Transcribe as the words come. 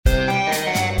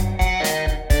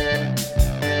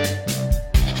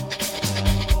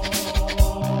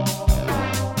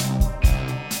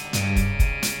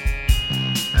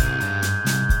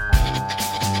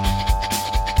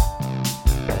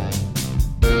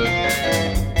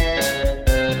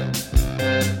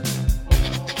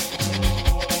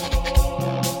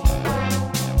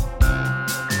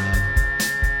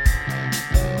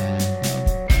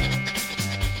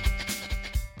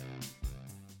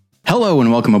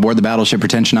welcome aboard the Battleship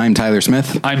Pretension. I'm Tyler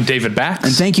Smith. I'm David Bax.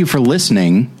 And thank you for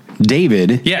listening.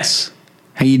 David. Yes.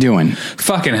 How you doing?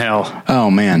 Fucking hell.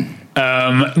 Oh, man.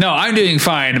 No, I'm doing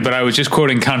fine, but I was just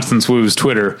quoting Constance Wu's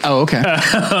Twitter. Oh, okay.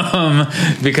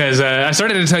 Because I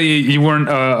started to tell you weren't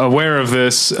aware of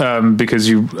this because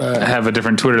you have a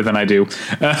different Twitter than I do.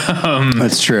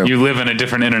 That's true. You live in a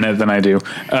different internet than I do.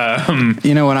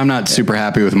 You know what? I'm not super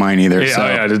happy with mine either. Yeah, so.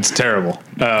 yeah, it's terrible.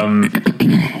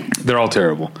 They're all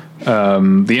terrible.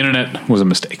 The internet was a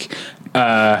mistake.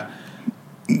 But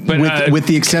with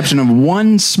the exception of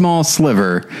one small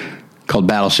sliver called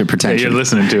Battleship Pretension. Yeah, you're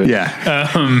listening to it.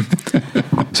 Yeah.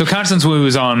 So Constance Wu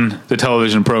was on the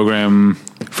television program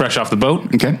Fresh Off the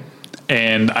Boat. Okay.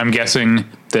 And I'm guessing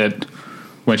that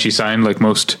when she signed, like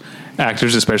most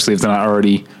actors, especially if they're not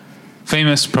already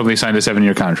famous, probably signed a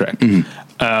 7-year contract.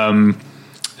 Mm-hmm.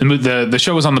 And the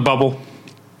show was on the bubble.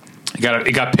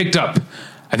 It got picked up,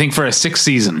 I think, for a 6th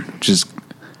season, which is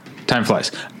time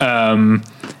flies.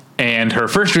 And her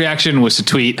first reaction was to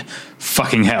tweet,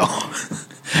 "Fucking hell."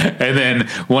 And then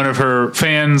one of her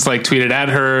fans tweeted at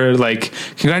her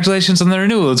 "Congratulations on the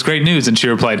renewal, it's great news." And she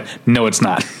replied, "No, it's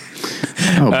not."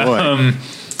 Oh boy.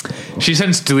 She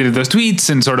since deleted those tweets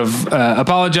and sort of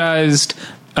apologized,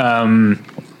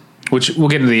 which we'll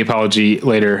get into the apology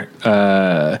later.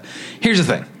 Here's the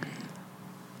thing.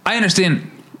 I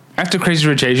understand after Crazy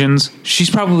Rich Asians,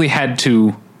 she's probably had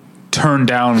to turn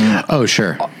down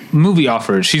movie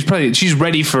offers. She's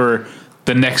ready for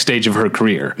the next stage of her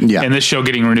career. Yeah. And this show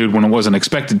getting renewed when it wasn't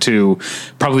expected to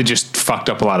probably just fucked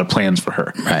up a lot of plans for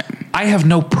her. Right. I have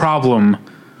no problem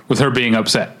with her being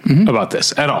upset about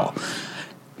this at all.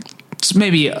 It's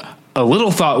maybe a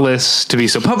little thoughtless to be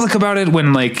so public about it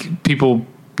when people,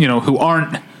 who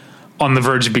aren't on the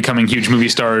verge of becoming huge movie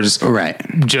stars, right,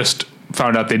 just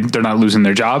found out they're not losing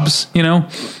their jobs,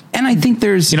 And I think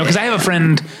there's, because I have a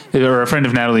friend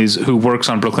of Natalie's who works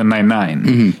on Brooklyn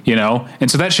Nine-Nine, and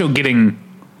so that show getting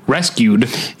rescued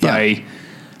by,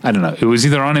 I don't know, it was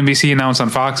either on NBC and now it's on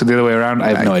Fox or the other way around.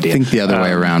 I have no idea. I think the other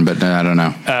way around, but I don't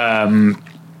know.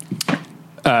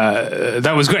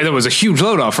 That was great. That was a huge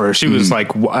load off for her. She was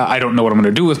like, I don't know what I'm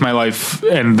going to do with my life.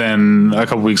 And then a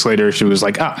couple weeks later, she was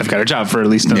like, I've got a job for at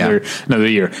least another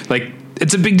year.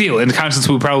 It's a big deal. And Constance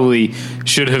Wu probably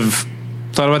should have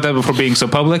thought about that before being so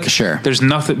public. Sure. There's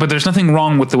nothing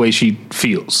wrong with the way she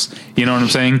feels. You know what I'm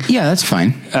saying? Yeah, that's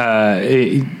fine.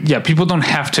 People don't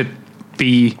have to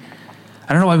be,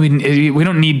 I don't know why we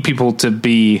don't need people to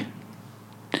be,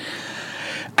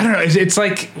 I don't know. It's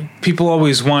like people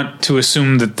always want to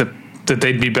assume that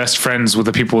they'd be best friends with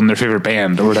the people in their favorite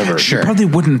band or whatever. Sure. They probably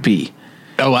wouldn't be.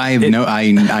 Oh, I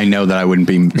know that I wouldn't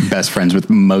be best friends with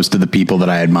most of the people that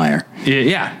I admire.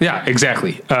 Yeah,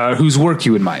 exactly. Whose work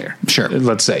you admire. Sure.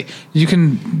 Let's say you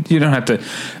don't have to.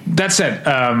 That said,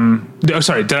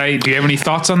 sorry. Do you have any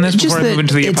thoughts on this before I move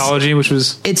into the apology, which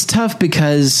was? It's tough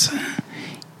because,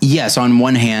 yes, on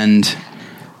one hand,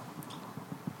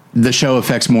 the show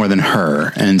affects more than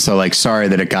her. And so sorry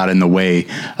that it got in the way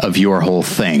of your whole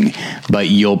thing, but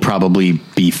you'll probably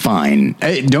be fine.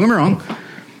 Hey, don't get me wrong.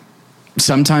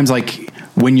 Sometimes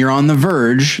when you're on the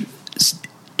verge,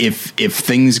 if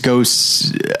things go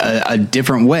a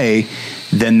different way,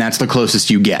 then that's the closest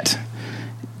you get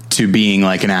to being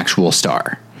an actual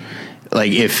star.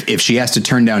 If she has to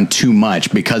turn down too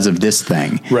much because of this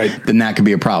thing, right, then that could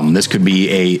be a problem. This could be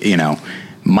a,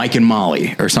 Mike and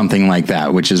Molly or something like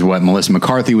that, which is what Melissa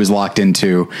McCarthy was locked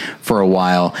into for a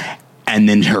while. And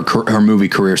then her movie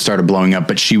career started blowing up,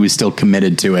 but she was still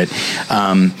committed to it.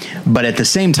 But at the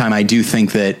same time, I do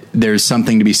think that there's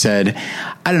something to be said.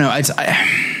 I don't know.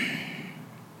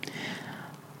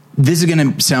 This is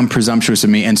going to sound presumptuous of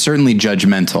me and certainly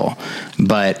judgmental,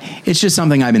 but it's just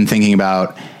something I've been thinking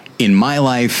about in my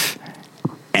life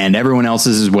and everyone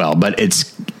else's as well. But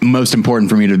it's most important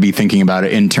for me to be thinking about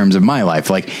it in terms of my life,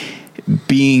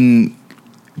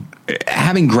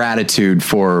 having gratitude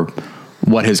for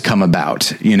what has come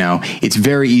about. It's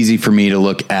very easy for me to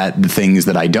look at the things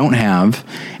that I don't have,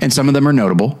 and some of them are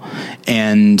notable,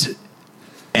 and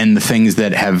the things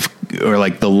that have, or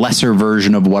the lesser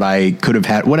version of what I could have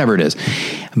had, whatever it is.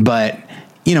 But,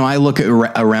 I look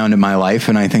around at my life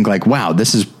and I think wow,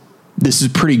 this is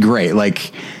pretty great.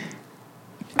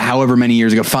 However many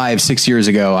years ago, 5-6 years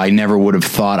ago, I never would have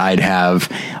thought I'd have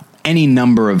any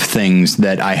number of things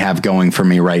that I have going for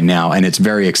me right now. And it's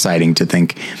very exciting to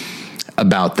think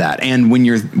about that. And when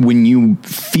you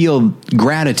feel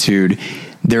gratitude,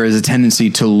 there is a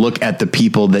tendency to look at the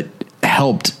people that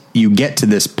helped you get to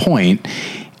this point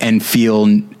and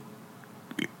feel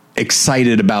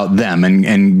excited about them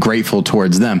and grateful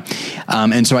towards them.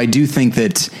 And so I do think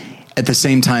that at the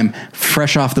same time,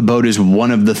 fresh off the boat is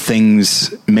one of the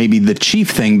things, maybe the chief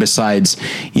thing besides,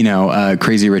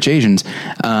 Crazy Rich Asians,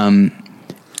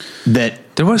 that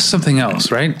there was something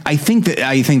else, right? I think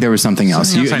there was something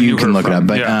else. You can look it up,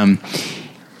 but,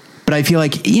 but I feel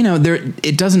like,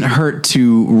 it doesn't hurt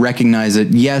to recognize that,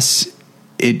 yes,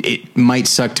 it might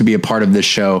suck to be a part of this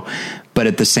show, but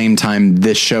at the same time,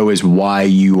 this show is why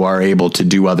you are able to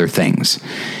do other things.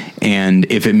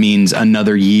 And if it means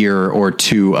another year or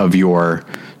two of your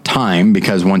time,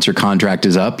 because once your contract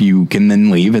is up, you can then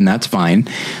leave, and that's fine.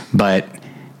 But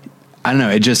I don't know.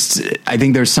 I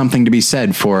think there's something to be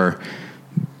said for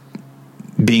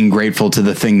being grateful to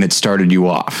the thing that started you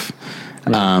off,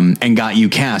 and got you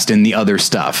cast in the other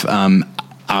stuff.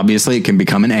 Obviously it can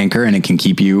become an anchor and it can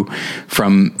keep you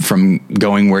from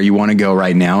going where you want to go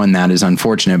right now. And that is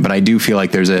unfortunate, but I do feel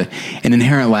like there's an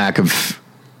inherent lack of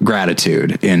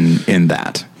gratitude in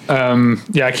that.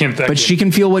 I can't. But she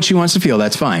can feel what she wants to feel.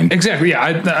 That's fine. Exactly. Yeah,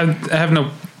 I have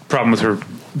no problem with her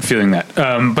feeling that.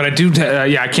 But I do.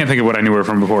 I can't think of what I knew her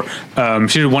from before.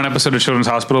 She did one episode of Children's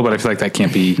Hospital, but I feel like that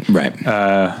can't be right.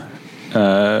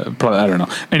 Probably, I don't know.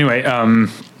 Anyway,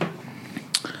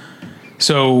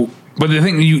 but the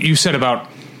thing you said about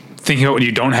thinking about what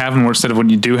you don't have and instead of what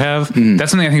you do have,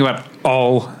 that's something I think about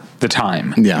all the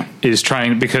time. Yeah, is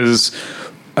trying, because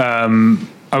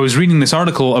I was reading this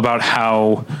article about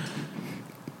how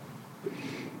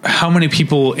many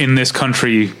people in this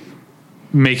country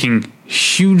making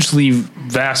hugely,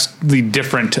 vastly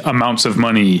different amounts of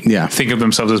money think of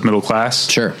themselves as middle class.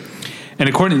 Sure. And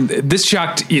this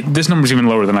number's even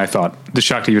lower than I thought. This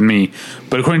shocked even me.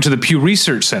 But according to the Pew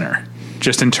Research Center,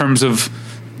 just in terms of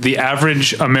the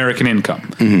average American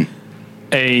income,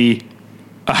 a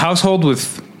household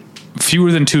with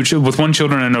fewer than with one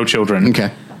children and no children,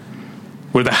 okay,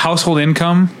 where the household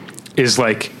income is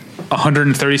like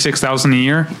 $136,000 a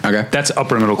year, okay, that's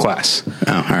upper middle class.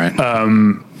 Oh, all right.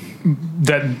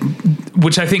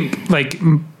 Which I think, like,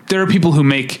 there are people who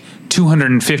make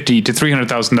 $250,000 to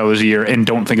 $300,000 a year and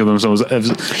don't think of themselves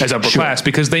as upper class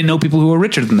because they know people who are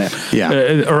richer than them,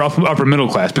 or upper middle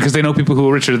class because they know people who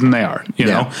are richer than they are. You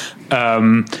know,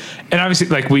 and obviously,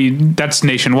 like that's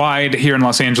nationwide. Here in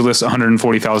Los Angeles,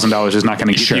 $140,000 is not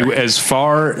going to get you as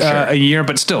far a year,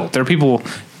 but still, there are people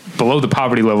below the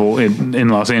poverty level in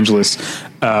Los Angeles.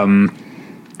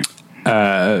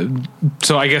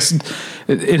 So I guess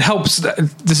it helps.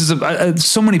 This is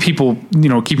so many people,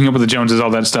 keeping up with the Joneses,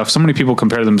 all that stuff. So many people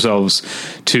compare themselves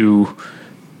to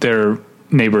their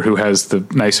neighbor who has the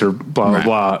nicer blah, blah,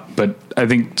 blah. But I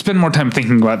think spend more time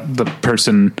thinking about the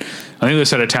person on the other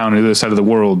side of town, on the other side of the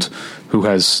world, who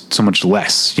has so much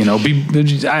less, I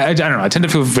don't know. I tend to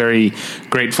feel very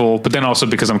grateful, but then also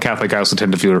because I'm Catholic, I also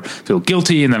tend to feel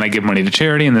guilty, and then I give money to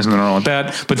charity, and there's nothing wrong with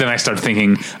that. But then I start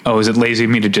thinking, oh, is it lazy of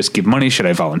me to just give money? Should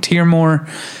I volunteer more?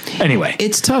 Anyway,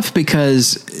 it's tough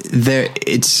because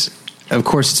of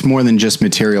course, it's more than just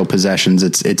material possessions.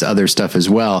 It's other stuff as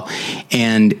well.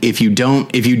 And if you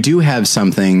do have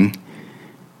something,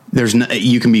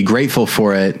 you can be grateful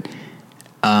for it.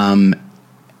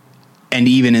 And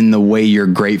even in the way you're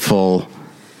grateful,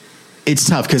 it's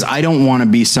tough because I don't want to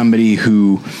be somebody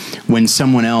who, when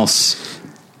someone else,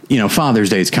 Father's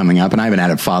Day is coming up and I haven't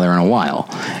had a father in a while.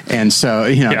 And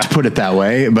so, to put it that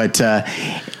way, but,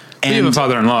 and you have a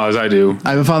father-in-law, as I do.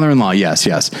 I have a father-in-law. Yes.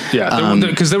 Yeah.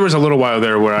 Because there was a little while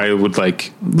there where I would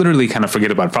literally kind of forget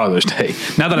about Father's Day.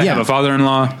 Now that I have a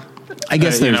father-in-law, I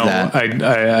guess there's that.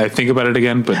 I think about it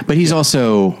again, but he's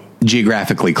also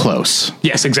geographically close.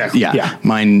 Yes, exactly. Yeah.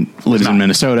 Mine lives in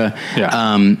Minnesota.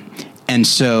 Yeah. And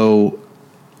so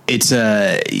it's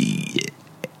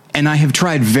and I have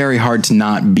tried very hard to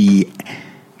not be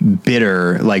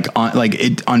bitter,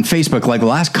 on Facebook, the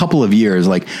last couple of years,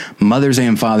 Mother's Day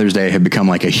and Father's Day have become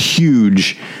a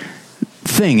huge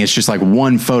thing. It's just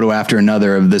one photo after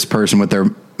another of this person with their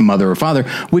mother or father,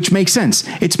 which makes sense.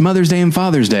 It's Mother's Day and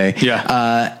Father's Day.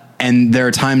 Yeah. And there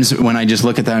are times when I just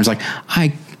look at that and it's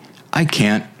I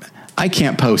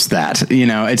can't post that,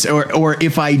 it's, or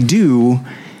if I do,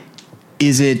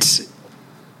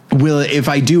 if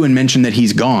I do and mention that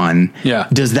he's gone,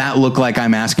 does that look like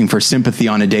I'm asking for sympathy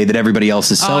on a day that everybody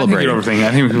else is celebrating?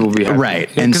 I think people will be happy. Right.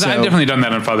 Because I've definitely done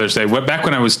that on Father's Day. Back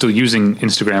when I was still using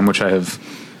Instagram, which I have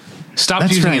stopped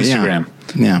using Instagram.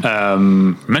 Yeah.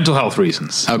 Mental health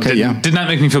reasons. Okay. Did not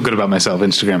make me feel good about myself,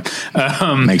 Instagram.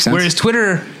 Makes sense. Whereas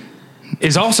Twitter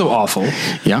is also awful.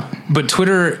 Yeah. But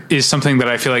Twitter is something that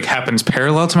I feel like happens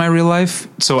parallel to my real life.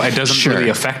 So it doesn't really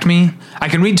affect me. I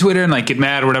can read Twitter and get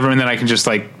mad or whatever. And then I can just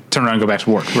turn around and go back to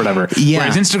work or whatever. Yeah.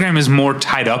 Whereas Instagram is more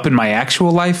tied up in my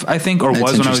actual life, I think, or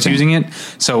was when I was using it.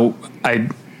 So I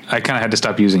kind of had to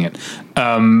stop using it.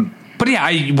 But yeah,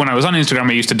 when I was on Instagram,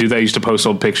 I used to do that. I used to post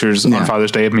old pictures on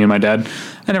Father's Day of me and my dad.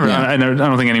 I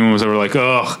don't think anyone was ever like,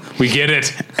 oh, we get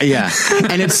it. Yeah.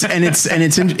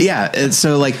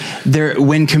 So like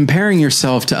when comparing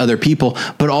yourself to other people,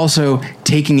 but also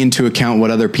taking into account what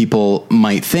other people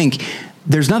might think,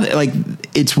 there's nothing like,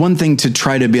 it's one thing to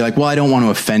try to be like, well, I don't want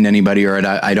to offend anybody, or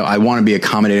I want to be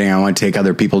accommodating. I want to take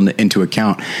other people into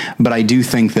account. But I do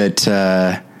think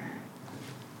that,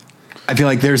 I feel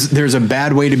like there's a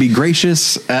bad way to be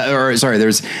gracious, there's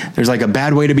like a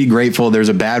bad way to be grateful. There's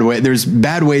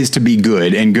bad ways to be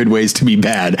good and good ways to be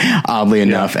bad, oddly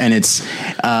enough. And it's,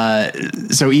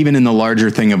 so even in the larger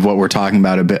thing of what we're talking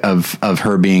about, a bit of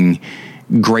her being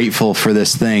grateful for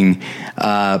this thing,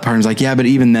 part of me's like, yeah, but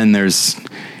even then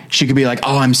she could be like,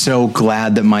 oh, I'm so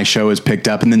glad that my show is picked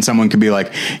up. And then someone could be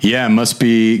like, yeah, it must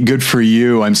be good for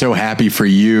you. I'm so happy for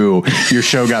you. Your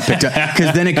show got picked up.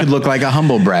 Because then it could look like a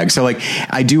humble brag. So like,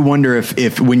 I do wonder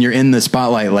if when you're in the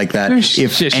spotlight like that,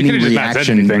 if any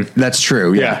reaction, that's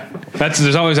true. Yeah.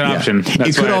 There's always an option.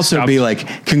 It could also be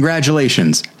like,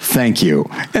 congratulations. Thank you.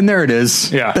 And there it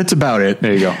is. Yeah. That's about it.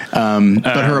 There you go.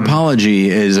 But her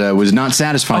apology was not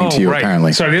satisfying to you,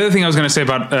 apparently. Sorry. The other thing I was going to say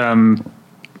about,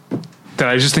 that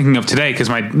I was just thinking of today, because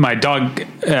my dog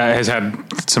has had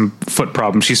some foot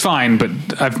problems. She's fine, but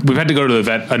we've had to go to the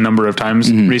vet a number of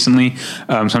times recently,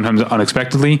 sometimes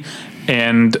unexpectedly.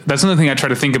 And that's another thing I try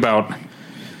to think about.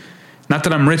 Not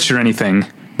that I'm rich or anything,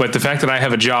 but the fact that I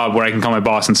have a job where I can call my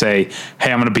boss and say,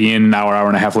 hey, I'm going to be in an hour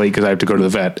and a half late because I have to go to the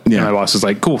vet. Yeah. And my boss is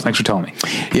like, cool, thanks for telling me.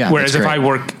 Yeah. Whereas if I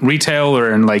work retail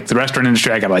or in like the restaurant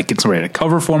industry, I got to like get somebody to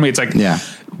cover for me. It's like,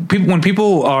 when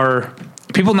people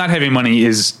not having money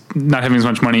is not having as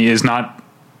much money is not,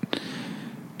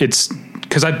 it's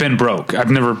because I've been broke. I've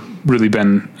never really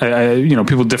been,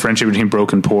 people differentiate between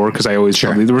broke and poor. Cause I always,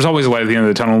 there was always a light at the end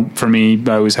of the tunnel for me.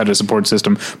 I always had a support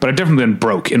system, but I've definitely been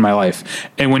broke in my life.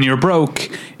 And when you're broke,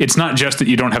 it's not just that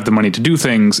you don't have the money to do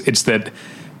things. It's that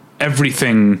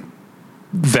anything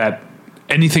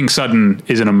sudden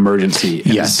is an emergency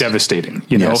and it's devastating.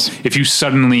 You know, if you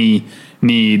suddenly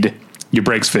need your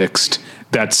brakes fixed,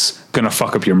 that's going to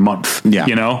fuck up your month,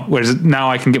 you know, whereas now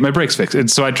I can get my brakes fixed.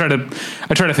 And so I try to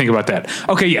think about that.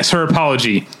 Okay. Yes. Her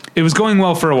apology. It was going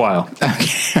well for a while.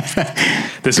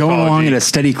 This going along at a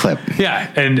steady clip.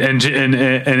 Yeah.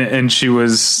 And she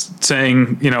was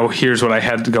saying, you know, here's what I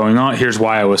had going on. Here's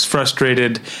why I was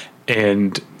frustrated.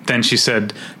 And then she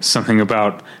said something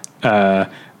about,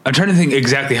 I'm trying to think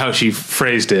exactly how she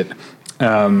phrased it.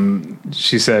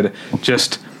 She said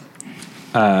just,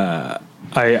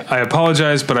 I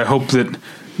apologize, but I hope that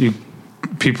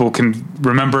people can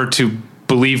remember to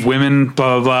believe women,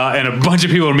 blah, blah, blah. And a bunch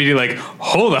of people are immediately like,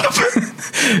 hold up.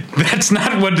 That's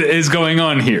not what is going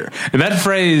on here. And that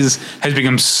phrase has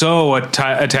become so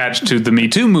attached to the Me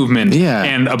Too movement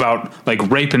and about like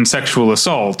rape and sexual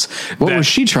assault. What was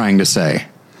she trying to say?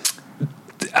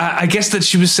 I guess that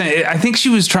she was saying, I think she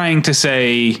was trying to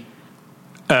say,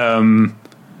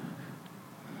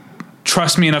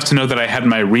 trust me enough to know that I had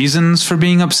my reasons for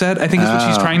being upset, I think is what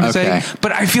she's trying to say.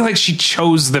 But I feel like she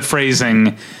chose the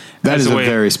phrasing. That is a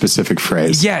very specific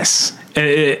phrase. Yes.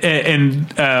 And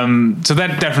so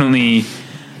that definitely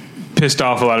pissed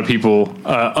off a lot of people,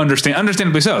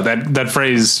 understandably so. That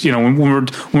phrase, you know, when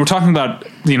we're talking about,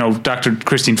 you know, Dr.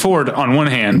 Christine Ford on one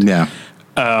hand,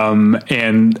 and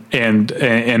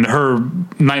her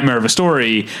nightmare of a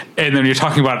story, and then you're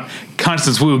talking about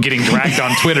Constance Wu getting dragged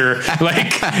on Twitter.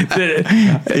 Like,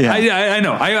 I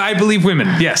know, I believe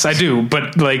women. Yes, I do.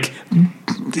 But like,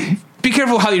 be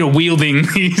careful how you're wielding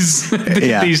these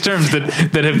terms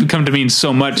that have come to mean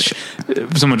so much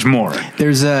more.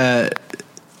 There's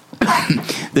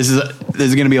this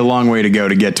is going to be a long way to go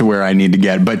to get to where I need to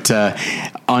get, but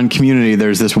on Community,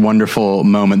 there's this wonderful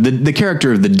moment. The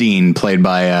character of the Dean, played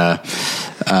by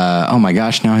oh my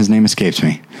gosh, now his name escapes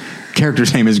me.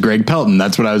 Character's name is Greg Pelton.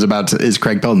 That's what I was about to, is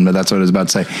Craig Pelton, but that's what I was about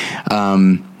to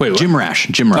say. Wait, Jim Rash.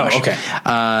 Oh, okay.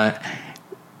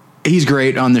 He's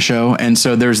great on the show. And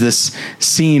so there's this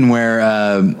scene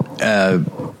where,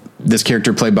 this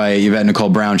character played by Yvette Nicole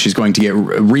Brown, she's going to get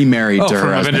remarried to her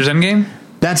from husband. Avengers Endgame?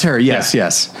 That's her. Yes.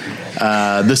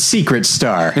 The secret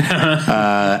star,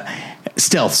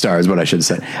 stealth star is what I should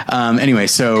say. Anyway,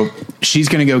 so she's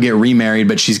going to go get remarried,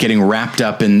 but she's getting wrapped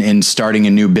up in starting a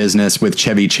new business with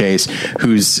Chevy Chase,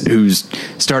 who's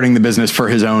starting the business for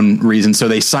his own reasons. So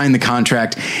they sign the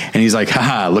contract, and he's like,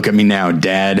 haha, look at me now,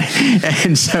 Dad.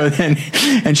 And so then,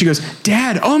 and she goes,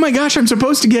 Dad, oh my gosh, I'm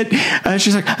supposed to get,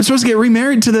 she's like, I'm supposed to get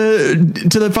remarried to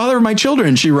the father of my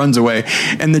children. She runs away,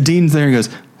 and the dean's there and goes,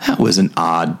 that was an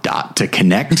odd dot to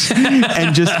connect.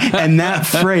 and that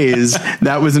phrase,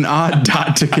 that was an odd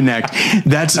dot to connect.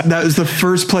 That was the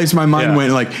first place my mind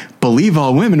went, like, believe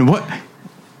all women. What?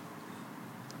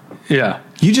 Yeah.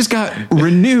 You just got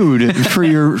renewed for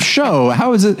your show.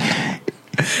 How is it?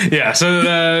 Yeah.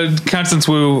 So Constance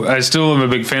Wu, I still am a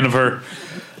big fan of her.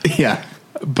 Yeah.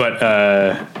 But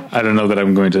I don't know that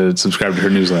I'm going to subscribe to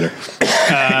her newsletter.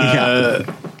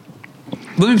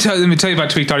 Let me tell you about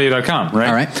tweakedaudio.com, right?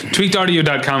 All right.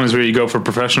 Tweakedaudio.com is where you go for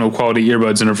professional quality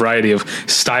earbuds in a variety of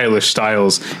stylish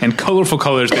styles and colorful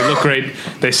colors. They look great.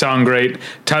 They sound great.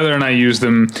 Tyler and I use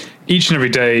them each and every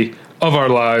day of our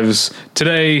lives.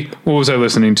 Today, what was I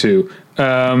listening to?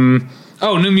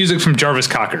 New music from Jarvis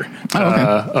Cocker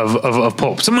of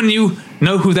Pulp. Someone you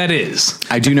know who that is.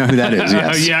 I do know who that is,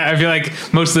 yes. Yeah, I feel like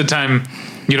most of the time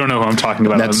you don't know who I'm talking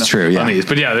about. That's true, yeah. On these.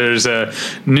 But yeah, there's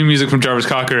new music from Jarvis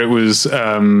Cocker. It was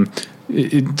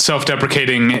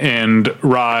self-deprecating and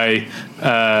wry,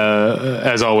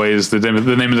 as always. The name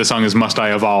of the song is Must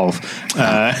I Evolve.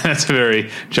 That's a very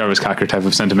Jarvis Cocker type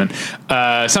of sentiment.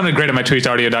 Sounded great on my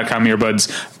tweakedaudio.com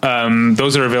earbuds.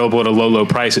 Those are available at a low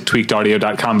price at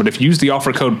tweakedaudio.com. But if you use the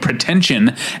offer code pretension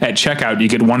at checkout, you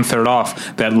get 1/3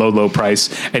 off that low price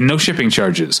and no shipping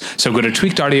charges. So go to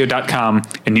tweakedaudio.com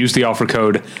and use the offer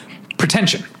code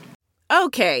pretension.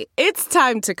 Okay, it's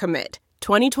time to commit.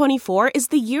 2024 is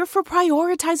the year for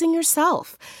prioritizing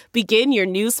yourself. Begin your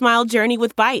new smile journey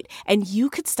with Byte, and you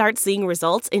could start seeing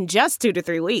results in just 2 to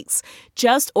 3 weeks.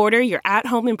 Just order your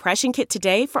at-home impression kit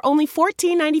today for only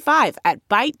 $14.95 at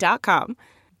Byte.com.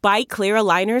 Byte Clear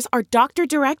aligners are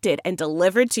doctor-directed and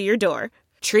delivered to your door.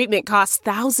 Treatment costs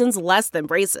thousands less than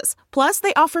braces. Plus,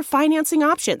 they offer financing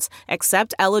options,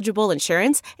 accept eligible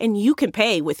insurance, and you can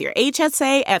pay with your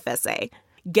HSA FSA.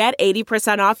 Get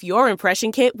 80% off your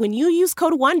impression kit when you use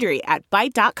code WONDERY at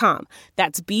Byte.com.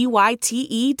 That's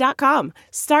BYTE.com.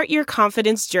 Start your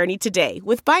confidence journey today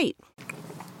with Byte.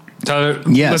 Tyler,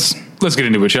 yes. Let's get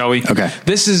into it, shall we? Okay.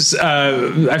 This is,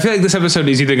 I feel like this episode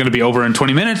is either going to be over in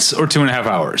 20 minutes or 2.5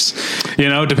 hours,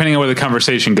 depending on where the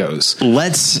conversation goes.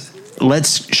 Let's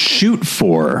shoot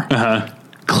for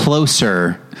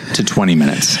closer to 20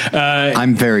 minutes.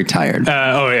 I'm very tired.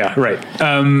 Right.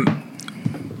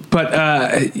 But,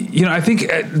 I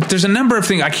think there's a number of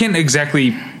things. I can't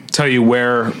exactly tell you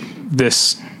where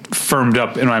this firmed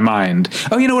up in my mind.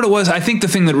 Oh, you know what it was? I think the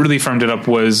thing that really firmed it up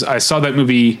was I saw that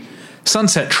movie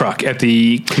Sunset Truck at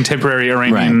the Contemporary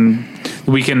Iranian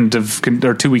weekend of,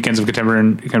 or 2 weekends of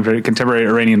contemporary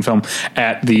Iranian film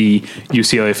at the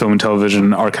UCLA Film and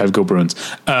Television Archive. Go Bruins.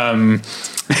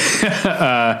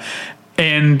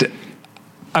 And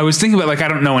I was thinking about, I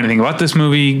don't know anything about this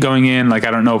movie going in. I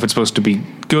don't know if it's supposed to be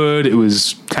good. It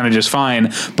was kind of just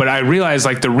fine. But I realized,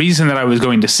 the reason that I was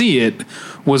going to see it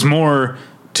was more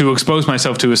to expose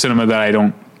myself to a cinema that I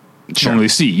don't normally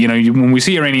see. When we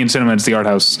see Iranian cinema, it's the art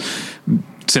house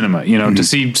cinema. To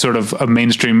see sort of a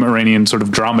mainstream Iranian sort of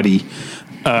dramedy,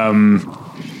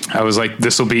 I was like,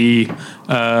 this will be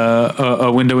a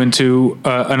window into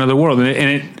another world.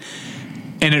 And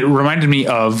it reminded me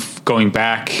of going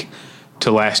back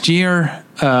to last year.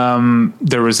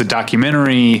 There was a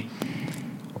documentary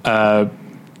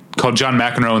called John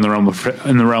McEnroe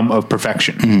in the Realm of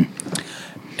Perfection.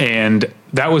 And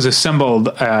that was assembled.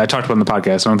 I talked about it on the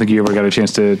podcast. I don't think you ever got a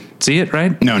chance to see it,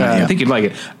 right? No. I think you'd like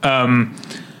it. I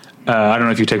don't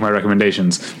know if you take my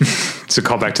recommendations. It's a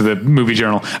callback to the movie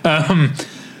journal.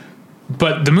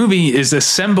 But the movie is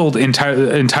assembled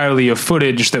entirely of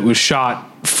footage that was shot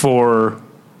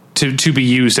to be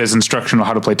used as instructional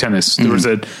how to play tennis. There was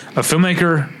a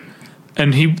filmmaker,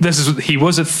 and he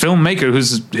was a filmmaker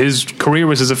his career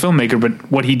was as a filmmaker, but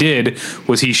what he did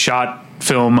was he shot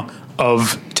film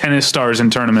of tennis stars in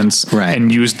tournaments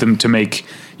and used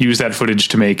that footage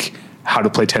to make how to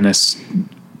play tennis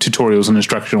tutorials and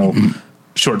instructional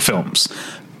short films.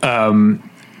 And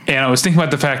I was thinking about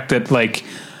the fact that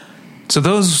so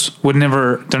those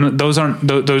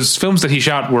films that he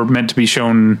shot were meant to be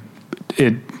shown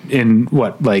in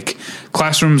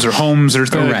classrooms or homes, or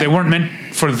they weren't meant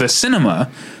for the cinema,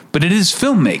 but it is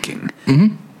filmmaking.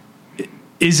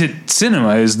 Is it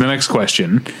cinema is the next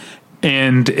question.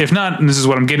 And if not, and this is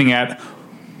what I'm getting at,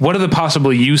 what are the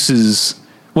possible uses?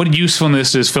 What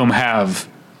usefulness does film have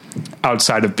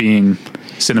outside of being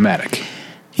cinematic?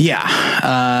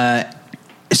 Yeah.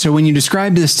 So when you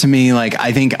describe this to me, like,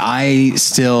 I think I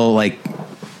still, like,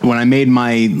 when I made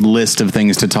my list of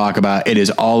things to talk about, it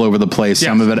is all over the place.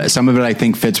 Yes. Some of it I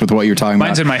think fits with what you're talking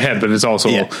Mine's about. in my head, but it's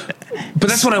also, but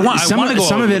that's what I want.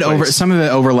 Some of it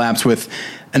overlaps with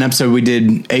an episode we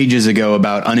did ages ago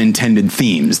about unintended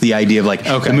themes. The idea of, like,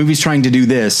 the movie's trying to do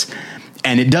this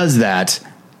and it does that,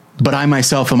 but I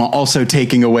myself am also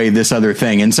taking away this other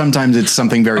thing. And sometimes it's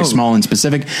something very small and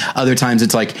specific. Other times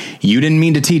it's like, you didn't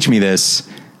mean to teach me this,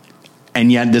 and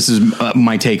yet this is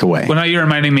my takeaway. Well, now you're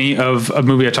reminding me of a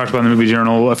movie I talked about in the Movie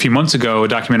Journal a few months ago, a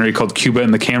documentary called Cuba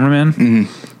and the Cameraman,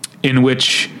 in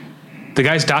which the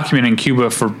guy's documenting Cuba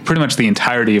for pretty much the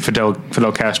entirety of Fidel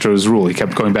Castro's rule. He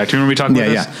kept going back to, remember we talked about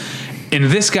this? Yeah.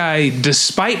 And this guy,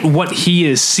 despite what he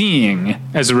is seeing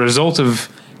as a result of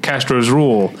Castro's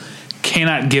rule,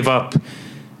 cannot give up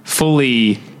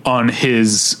fully on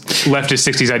his leftist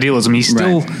 60s idealism. He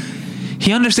still,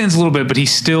 he understands a little bit, but he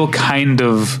still kind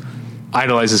of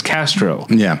idolizes Castro.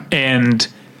 Yeah. And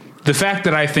the fact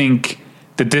that I think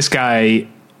that this guy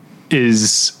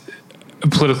is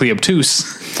politically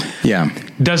obtuse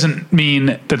doesn't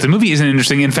mean that the movie isn't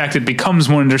interesting. In fact, it becomes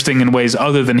more interesting in ways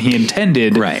other than he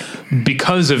intended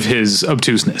because of his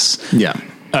obtuseness. Yeah.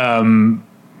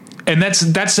 And that's a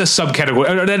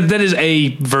subcategory. That is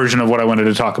a version of what I wanted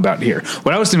to talk about here.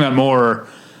 What I was thinking about more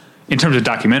in terms of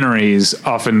documentaries,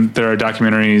 often there are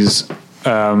documentaries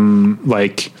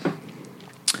like,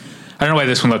 I don't know why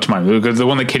this one left to mind. The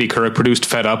one that Katie Couric produced,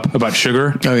 Fed Up, about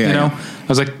sugar. Oh yeah, you know, I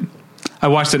was like, I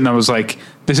watched it and I was like,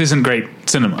 this isn't great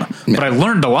cinema, but I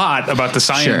learned a lot about the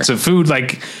science of food.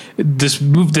 Like this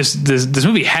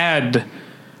movie had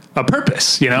a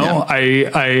purpose, you know.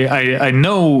 I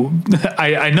know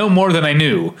I know more than I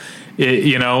knew,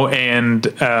 you know, and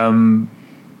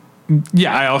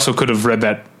I also could have read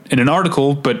that in an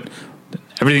article, but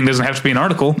everything doesn't have to be an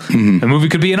article. A movie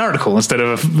could be an article instead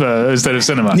of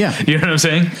cinema. Yeah, you know what I'm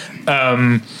saying?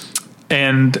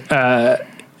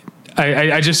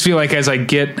 I just feel like as I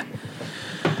get,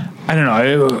 I don't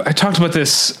know. I talked about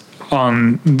this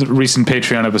on the recent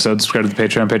Patreon episode. Subscribe to the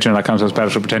Patreon,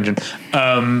 patreon.com/Battleship Pretension,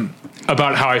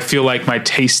 about how I feel like my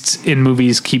tastes in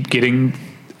movies keep getting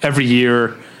every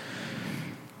year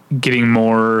getting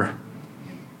more,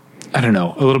 I don't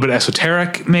know, a little bit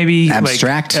esoteric, maybe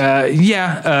abstract. I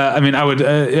mean, I would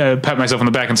pat myself on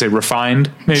the back and say refined,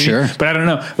 maybe, but I don't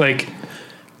know. Like,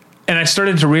 and I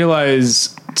started to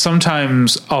realize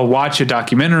sometimes I'll watch a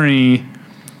documentary,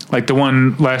 like the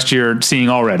one last year, Seeing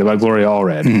Allred, about Gloria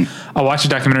Allred. I'll watch a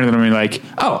documentary that I'm like,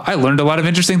 oh, I learned a lot of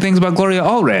interesting things about Gloria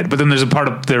Allred. But then there's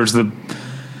the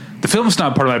film's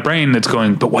not part of my brain that's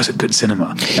going, but was it good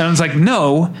cinema? And I was like,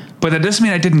 no, but that doesn't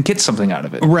mean I didn't get something out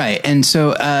of it. Right. And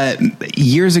so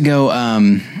years ago,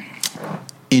 I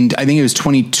think it was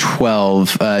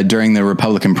 2012, during the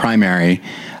Republican primary,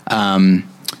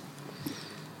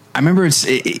 I remember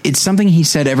it's something he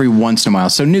said every once in a while.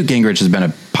 So Newt Gingrich has been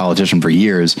a politician for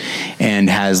years and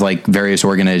has like various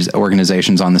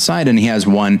organizations on the side. And he has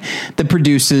one that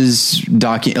produces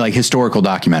historical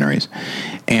documentaries.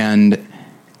 And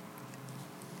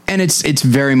it's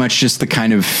very much just the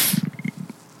kind of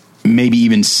maybe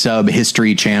even sub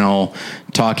History Channel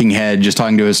talking head, just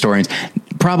talking to historians.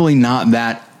 Probably not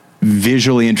that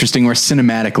visually interesting or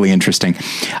cinematically interesting.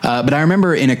 But I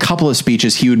remember in a couple of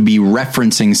speeches, he would be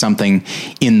referencing something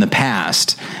in the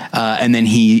past. And then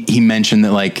he mentioned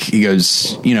that, like, he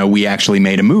goes, you know, we actually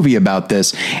made a movie about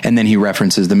this. And then he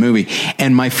references the movie.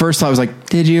 And my first thought was like,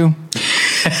 did you?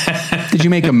 Did you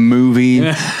make a movie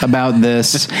about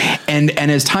this? And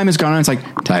as time has gone on, it's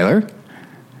like, Tyler,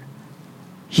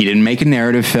 he didn't make a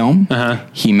narrative film.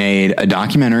 He made a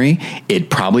documentary.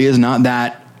 It probably is not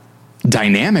that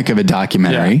dynamic of a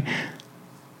documentary,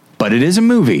 but it is a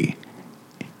movie.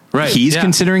 Right. He's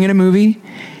considering it a movie.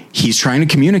 He's trying to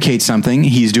communicate something.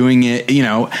 He's doing it, you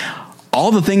know,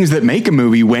 all the things that make a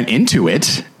movie went into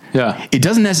it. Yeah. It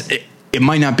doesn't it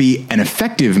might not be an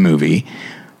effective movie,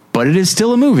 but it is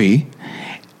still a movie.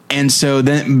 And so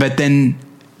then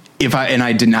if I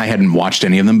hadn't watched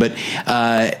any of them, but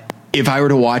if I were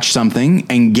to watch something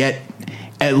and get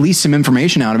at least some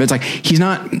information out of it, it's like, he's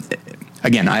not,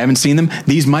 again, I haven't seen them.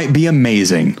 These might be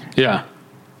amazing. Yeah.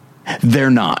 They're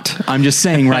not. I'm just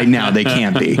saying right now they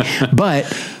can't be.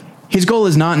 But his goal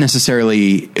is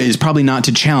probably not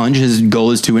to challenge. His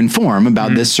goal is to inform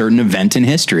about this certain event in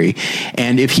history.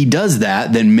 And if he does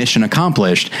that, then mission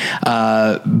accomplished.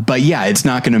 But yeah,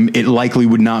 it likely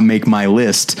would not make my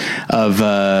list of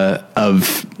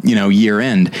year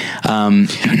end.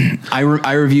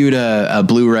 I reviewed a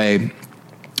Blu-ray,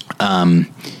 the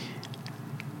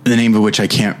name of which I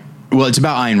can't well, it's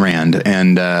about Ayn Rand,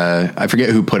 and I forget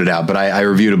who put it out, but I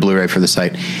reviewed a Blu-ray for the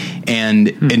site, and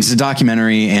it's a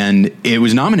documentary, and it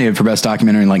was nominated for Best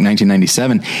Documentary in like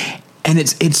 1997, and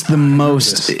it's the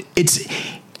most,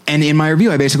 and in my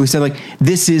review, I basically said, like,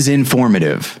 this is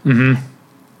informative. Mm-hmm.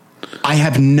 I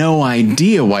have no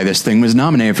idea why this thing was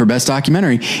nominated for Best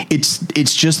Documentary.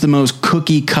 It's just the most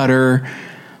cookie cutter,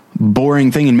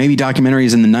 boring thing. And maybe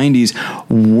documentaries in the 90s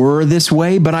were this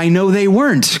way, but I know they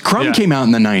weren't. Crumb came out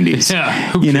in the 90s.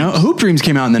 Yeah, Hoop Dreams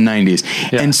came out in the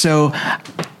 90s. Yeah. And so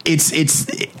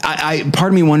I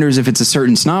part of me wonders if it's a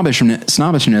certain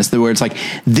snobbishness that where it's like,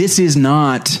 this is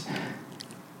not,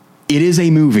 it is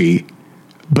a movie,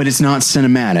 but it's not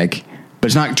cinematic. But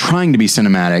it's not trying to be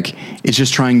cinematic. It's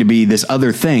just trying to be this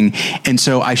other thing. And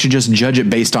so I should just judge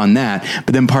it based on that.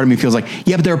 But then part of me feels like,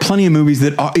 yeah, but there are plenty of movies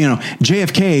that are,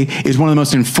 JFK is one of the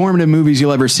most informative movies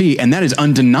you'll ever see. And that is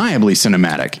undeniably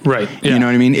cinematic. Right. Yeah. You know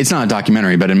what I mean? It's not a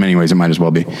documentary, but in many ways it might as well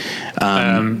be.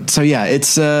 So yeah,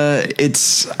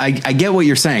 I get what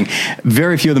you're saying.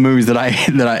 Very few of the movies that I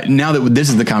now that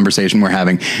this is the conversation we're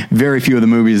having, very few of the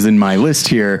movies in my list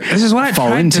here this is what I fall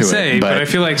tried into to say, it. But I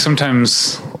feel like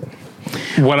sometimes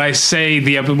what I say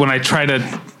when I try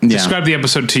to describe the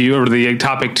episode to you or the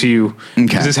topic to you,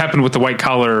 because this happened with the white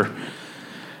collar.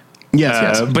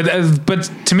 Yes. But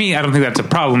to me, I don't think that's a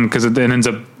problem because it then ends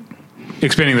up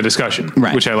expanding the discussion,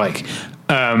 which I like.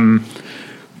 But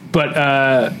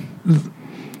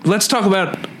let's talk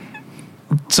about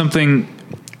something,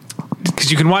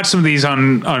 because you can watch some of these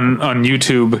on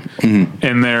YouTube,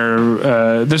 and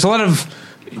there's a lot of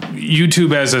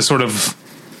YouTube as a sort of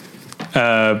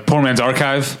poor man's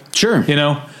archive, sure, and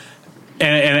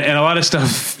a lot of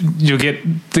stuff you'll get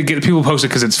people post it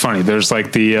because it's funny. There's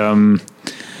like the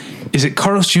is it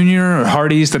Carl's Jr. or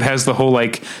Hardee's that has the whole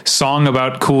like song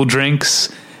about cool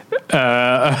drinks?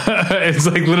 It's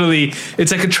like literally,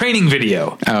 it's like a training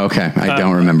video. Oh, okay, I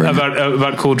don't remember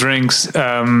about cool drinks.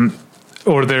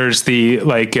 Or there's the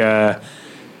like.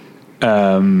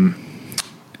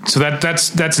 So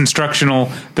that's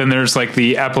instructional. Then there's like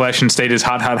the Appalachian State is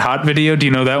hot, hot, hot video. Do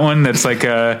you know that one? That's like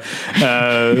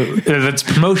that's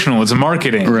promotional. It's a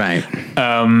marketing. Right.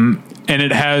 And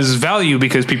it has value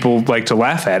because people like to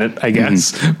laugh at it, I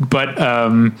guess. Mm-hmm. But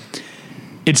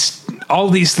it's all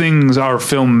these things are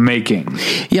filmmaking.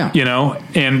 Yeah.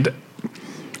 And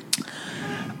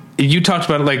you talked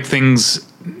about like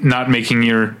things not making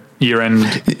your year-end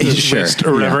list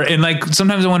or whatever. Yeah. And like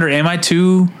sometimes I wonder, am I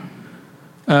too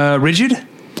rigid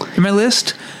in my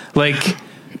list? Like,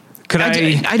 could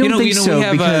I don't think so. We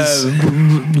have, because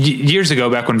years ago,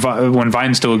 back when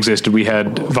Vine still existed, we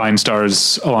had Vine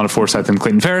stars Alana Forsythe and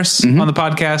Clayton Ferris on the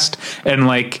podcast, and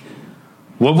like,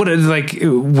 what would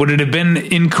it have been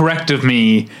incorrect of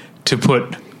me to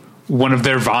put one of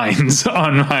their vines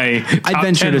on my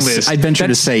top 10 list? I'd venture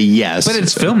to say yes, but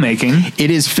it's filmmaking.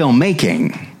 It is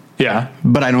filmmaking. Yeah.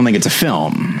 But I don't think it's a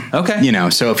film. Okay.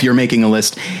 So if you're making a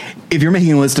list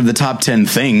of the top 10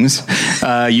 things,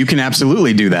 you can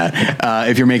absolutely do that.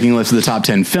 If you're making a list of the top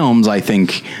 10 films, I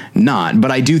think not.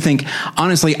 But I do think,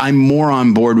 honestly, I'm more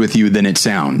on board with you than it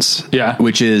sounds. Yeah.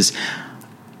 Which is,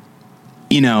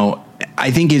 I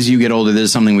think as you get older, this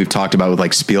is something we've talked about with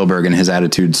like Spielberg and his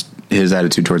attitude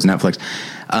towards Netflix.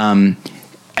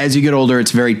 As you get older,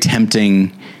 it's very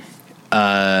tempting,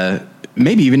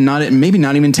 maybe not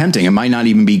even tempting. It might not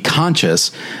even be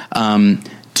conscious,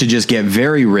 to just get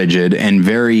very rigid and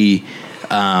very,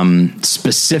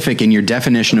 specific in your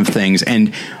definition of things.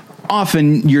 And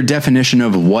often your definition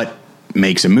of what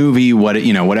makes a movie,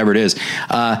 whatever it is,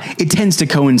 it tends to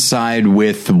coincide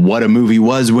with what a movie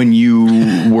was when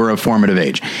you were a formative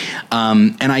age.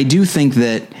 And I do think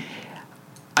that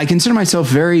I consider myself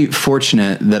very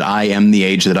fortunate that I am the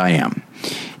age that I am,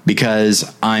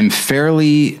 because I'm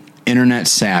fairly internet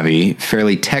savvy,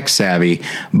 fairly tech savvy,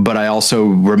 but I also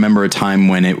remember a time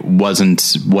when it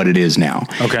wasn't what it is now.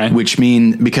 Okay. Which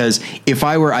because if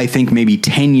I were, I think maybe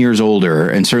 10 years older,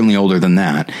 and certainly older than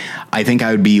that, I think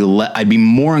I'd be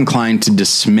more inclined to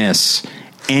dismiss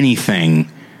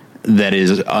anything that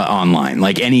is online,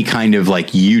 like any kind of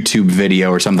like YouTube video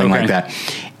or something like that.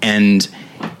 And,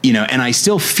 and I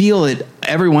still feel it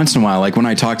every once in a while, like when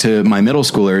I talk to my middle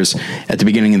schoolers at the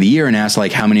beginning of the year and ask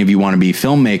like, how many of you want to be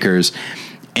filmmakers?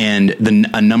 And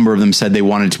a number of them said they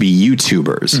wanted to be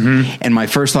YouTubers. Mm-hmm. And my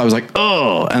first thought was like,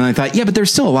 oh, and I thought, yeah, but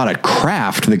there's still a lot of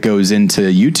craft that goes into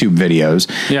YouTube videos.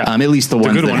 Yeah. At least the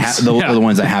ones the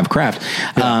ones that have craft.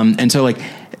 Yeah. And so like,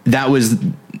 that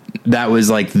was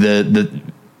like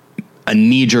a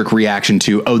knee jerk reaction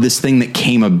to, this thing that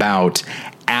came about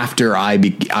after I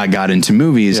got into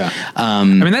movies. Yeah. I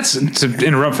mean, that's, to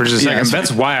interrupt for just a second,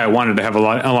 that's why I wanted to have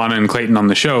Alana and Clayton on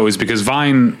the show, is because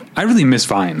Vine, I really miss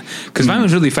Vine, because Vine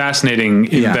was really fascinating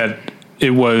in that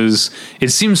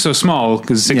it seems so small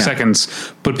because 6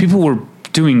 seconds, but people were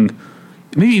doing,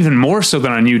 maybe even more so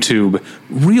than on YouTube,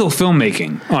 real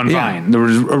filmmaking on Vine. There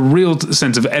was a real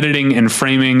sense of editing and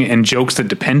framing and jokes that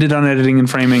depended on editing and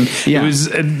framing. It was,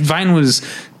 Vine was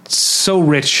so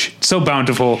rich, so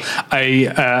bountiful.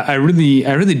 I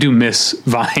really do miss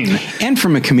Vine. And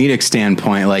from a comedic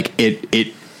standpoint, like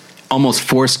it almost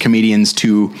forced comedians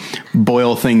to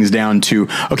boil things down to,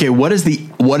 okay, what is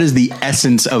the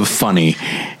essence of funny?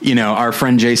 You know, our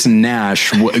friend Jason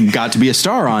Nash got to be a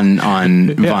star on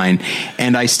Vine,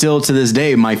 and I still, to this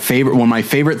day, one of my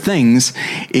favorite things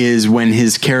is when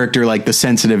his character, like the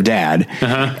sensitive dad,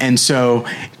 and so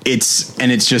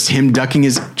it's just him ducking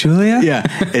his Julia. Yeah,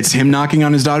 it's him knocking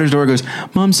on his daughter's door. Goes,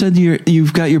 Mom said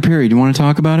you've got your period. You want to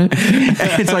talk about it?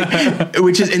 And it's like,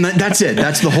 and that's it.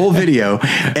 That's the whole video,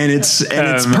 and it's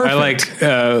perfect. I like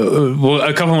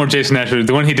a couple more Jason Nash.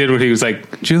 The one he did where he was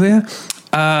like, Julia,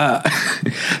 I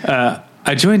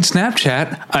joined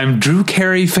Snapchat. I'm Drew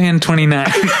Carey fan 29.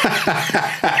 And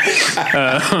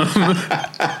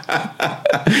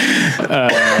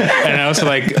I also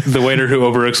like the waiter who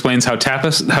over explains how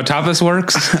tapas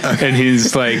works. And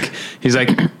he's like,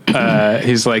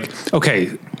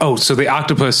 okay. Oh, so the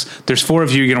octopus, there's 4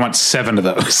 of you. You're going to want 7 of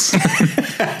those.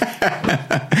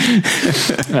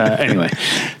 Anyway.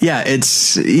 Yeah.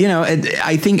 It's,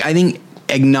 I think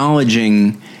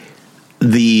acknowledging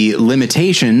the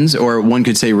limitations, or one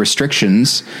could say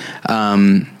restrictions,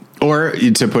 or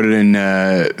to put it in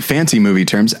fancy movie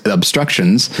terms,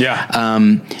 obstructions,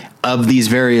 of these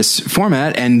various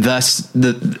format, and thus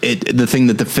the thing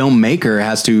that the filmmaker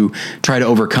has to try to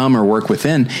overcome or work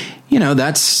within.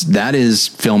 That is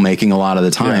filmmaking a lot of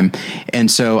the time, and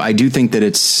so I do think that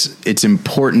it's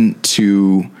important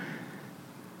to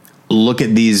look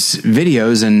at these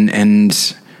videos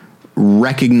and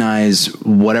recognize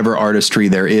whatever artistry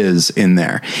there is in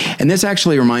there. And this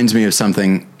actually reminds me of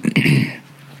something.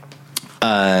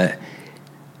 I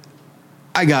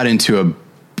got into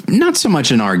not so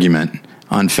much an argument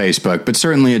on Facebook, but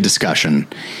certainly a discussion.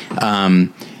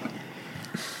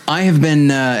 I have been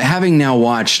having now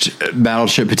watched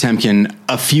Battleship Potemkin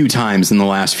a few times in the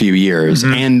last few years,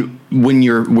 and when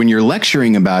you're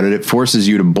lecturing about it, it forces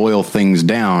you to boil things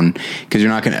down,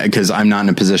 because I'm not in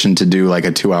a position to do like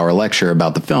a 2-hour lecture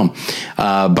about the film,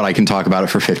 but I can talk about it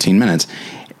for 15 minutes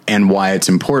and why it's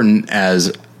important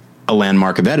as a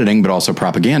landmark of editing, but also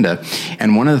propaganda.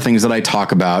 And one of the things that I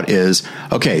talk about is,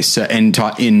 okay, so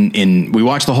we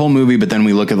watch the whole movie, but then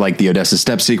we look at like the Odessa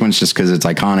step sequence just because it's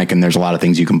iconic and there's a lot of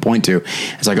things you can point to.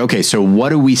 It's like, okay, so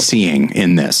what are we seeing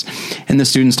in this? And the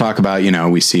students talk about,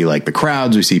 we see like the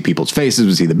crowds, we see people's faces,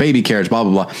 we see the baby carriage, blah,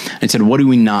 blah, blah. I said, what do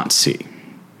we not see?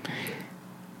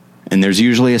 And there's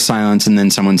usually a silence, and then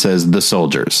someone says, the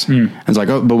soldiers. And it's like,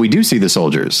 oh, but we do see the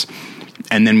soldiers.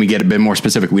 And then we get a bit more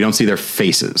specific. We don't see their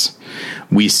faces.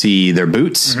 We see their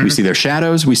boots. We see their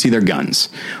shadows. We see their guns.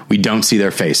 We don't see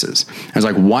their faces. I was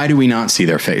like, why do we not see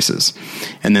their faces?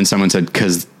 And then someone said,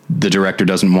 because the director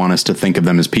doesn't want us to think of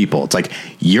them as people. It's like,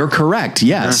 you're correct.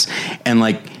 Yes. And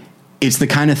like, it's the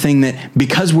kind of thing that,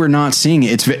 because we're not seeing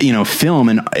it, it's, film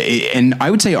and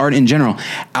I would say art in general,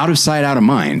 out of sight, out of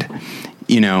mind,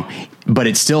 but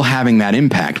it's still having that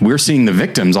impact. We're seeing the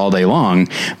victims all day long,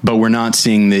 but we're not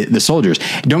seeing the soldiers.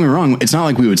 Don't get me wrong. It's not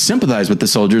like we would sympathize with the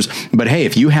soldiers, but hey,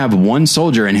 if you have one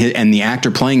soldier and the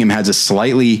actor playing him has a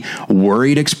slightly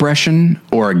worried expression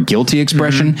or a guilty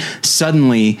expression,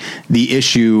 suddenly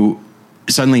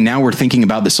now we're thinking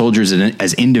about the soldiers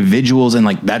as individuals, and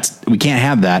like we can't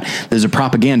have that. There's a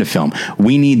propaganda film.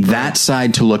 We need that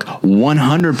side to look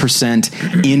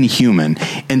 100% inhuman.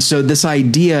 And so this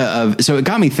idea so it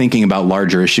got me thinking about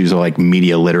larger issues of like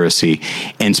media literacy,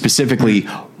 and specifically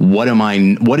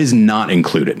what is not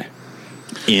included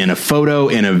in a photo,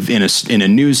 in a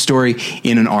news story,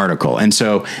 in an article. And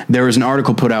so there was an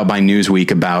article put out by Newsweek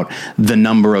about the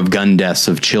number of gun deaths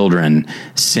of children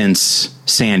since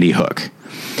Sandy Hook.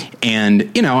 And,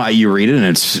 you read it and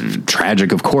it's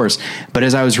tragic, of course. But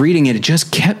as I was reading it, it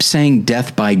just kept saying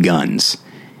death by guns.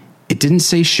 It didn't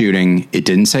say shooting. It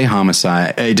didn't say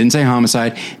homicide. It didn't say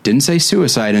homicide. It didn't say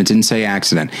suicide. And it didn't say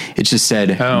accident. It just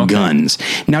said guns.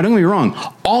 Now, don't get me wrong.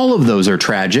 All of those are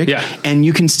tragic. Yeah. And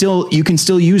you can still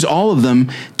use all of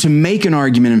them to make an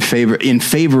argument in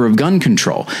favor of gun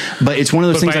control. But it's one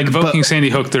of those things. By invoking Sandy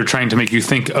Hook, they're trying to make you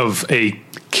think of a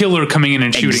killer coming in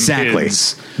and shooting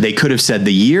kids. They could have said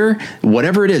the year,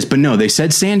 whatever it is, but no, they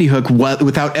said Sandy Hook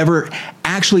without ever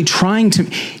actually trying to.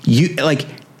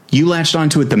 you latched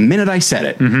onto it the minute I said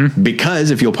it, because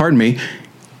if you'll pardon me,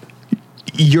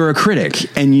 you're a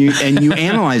critic and you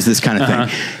analyze this kind of thing.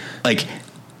 Like,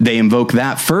 they invoke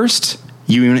that first.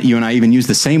 You and I even use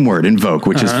the same word, invoke,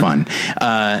 which is fun.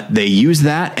 They use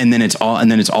that, and then it's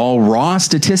all raw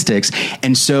statistics.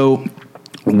 And so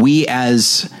we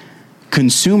as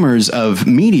consumers of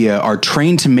media are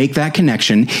trained to make that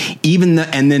connection,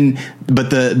 but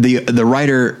the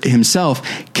writer himself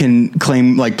can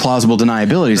claim like plausible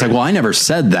deniability. It's like, well, I never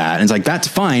said that. And it's like, that's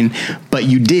fine, but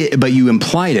you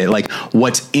implied it. Like,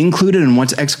 what's included and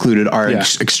what's excluded are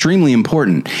extremely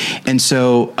important. And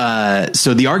so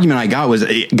the argument I got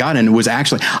was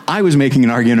actually, I was making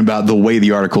an argument about the way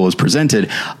the article was presented.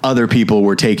 Other people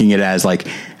were taking it as like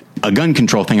a gun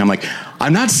control thing. I'm like,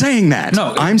 I'm not saying that.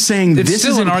 No, I'm saying this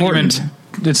is an important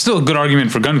argument. It's still a good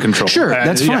argument for gun control. Sure,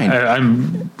 that's fine. But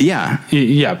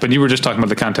you were just talking about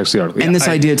the context of the article. And this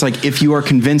idea, it's like, if you are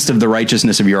convinced of the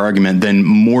righteousness of your argument, then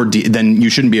then you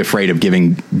shouldn't be afraid of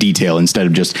giving detail instead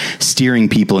of just steering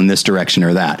people in this direction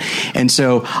or that. And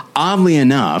so, oddly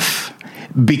enough,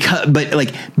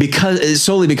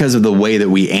 solely because of the way that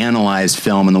we analyze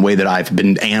film and the way that I've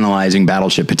been analyzing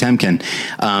Battleship Potemkin,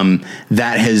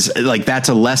 that's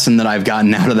a lesson that I've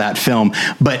gotten out of that film,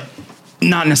 but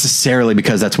not necessarily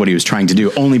because that's what he was trying to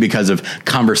do, only because of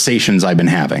conversations I've been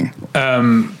having.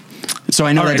 So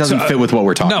I know that doesn't fit with what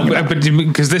we're talking about. But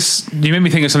because you made me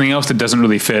think of something else that doesn't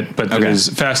really fit, but that is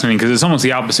fascinating because it's almost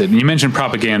the opposite. And you mentioned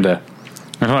propaganda.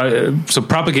 So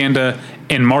propaganda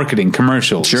and marketing,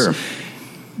 commercials. Sure.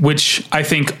 Which I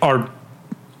think are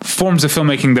forms of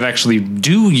filmmaking that actually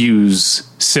do use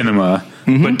cinema,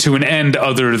 but to an end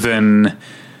other than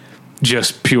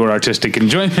just pure artistic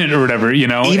enjoyment or whatever, you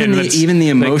know. Even the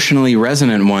emotionally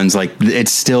resonant ones, like,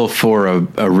 it's still for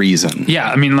a reason. Yeah,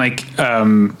 I mean, like,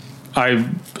 I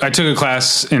took a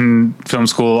class in film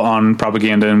school on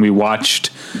propaganda, and we watched.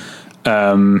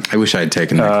 I wish I had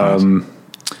taken that class.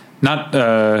 Not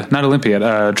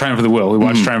Olympiad. Triumph of the Will. We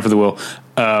watched Triumph of the Will.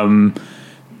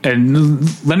 And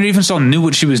Leonard Evenstall knew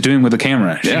what she was doing with the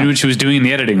camera. She knew what she was doing in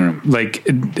the editing room. Like,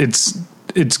 it's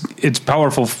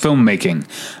powerful filmmaking.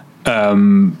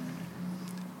 And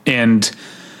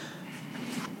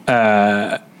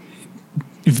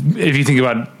if you think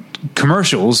about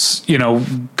commercials, you know,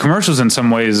 commercials in some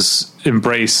ways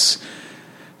embrace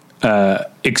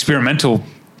experimental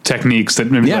techniques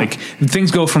that maybe like things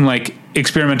go from like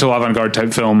experimental avant-garde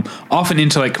type film often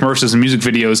into like commercials and music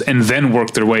videos and then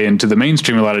work their way into the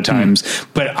mainstream a lot of times.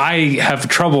 But I have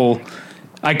trouble.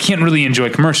 I can't really enjoy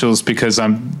commercials because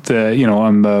I'm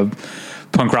a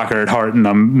punk rocker at heart, and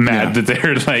I'm mad that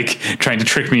they're like trying to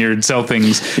trick me or sell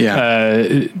things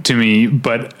to me.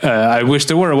 But I wish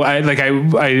there were.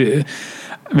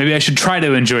 Maybe I should try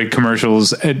to enjoy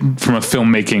commercials from a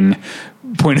filmmaking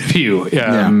point of view. I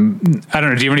don't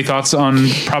know. Do you have any thoughts on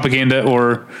propaganda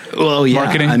or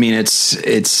marketing? I mean,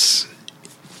 it's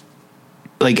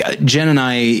like Jen and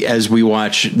I, as we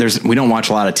watch, we don't watch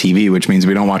a lot of TV, which means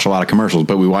we don't watch a lot of commercials,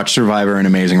 but we watch Survivor and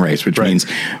Amazing Race, which means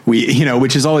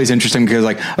which is always interesting because,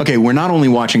 like, okay, we're not only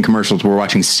watching commercials, we're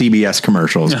watching CBS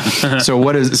commercials. So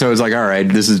it's like, all right,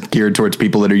 this is geared towards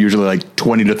people that are usually like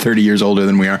 20 to 30 years older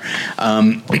than we are.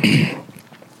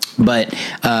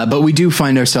 But we do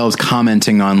find ourselves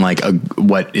commenting on like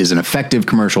what is an effective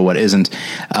commercial, what isn't.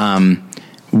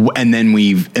 And then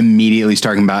we immediately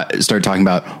start talking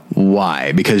about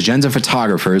why, because Jen's a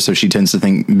photographer, so she tends to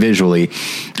think visually,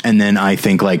 and then I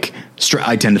think I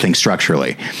tend to think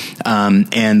structurally.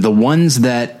 And the ones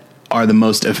that are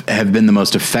have been the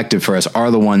most effective for us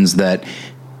are the ones that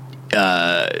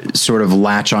sort of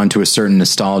latch onto a certain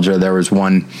nostalgia. There was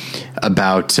one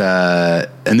about,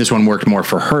 and this one worked more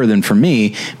for her than for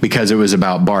me because it was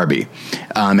about Barbie.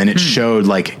 And it showed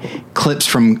like clips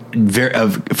from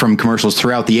commercials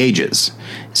throughout the ages,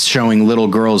 showing little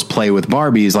girls play with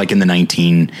Barbies, like in the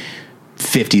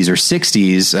 1950s or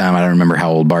 60s. I don't remember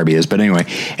how old Barbie is, but anyway.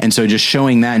 And so just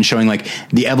showing that and showing like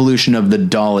the evolution of the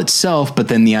doll itself, but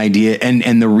then the idea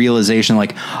and the realization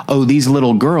like, oh, these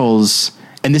little girls.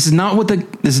 And this is not what the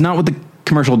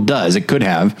commercial does. It could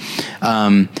have,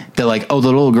 that like, oh, the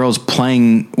little girls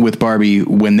playing with Barbie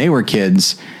when they were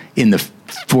kids in the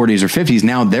 40s or 50s.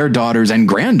 Now their daughters and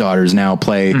granddaughters now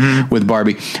play with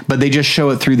Barbie, but they just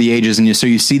show it through the ages. And so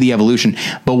you see the evolution.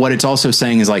 But what it's also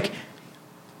saying is like,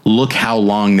 look how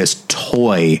long this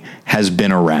toy has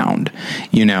been around,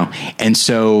 you know? And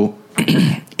so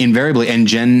invariably, and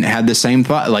Jen had the same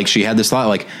thought, like she had this thought,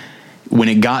 like, when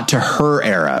it got to her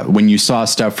era, when you saw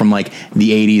stuff from like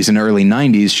the 80s and early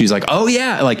 90s, she's like, oh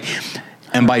yeah, like,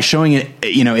 and by showing it,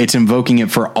 you know, it's invoking it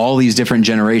for all these different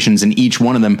generations, and each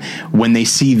one of them, when they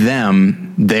see them,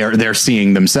 then they're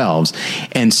seeing themselves.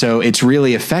 And so it's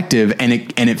really effective, and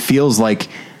it feels like,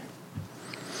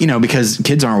 because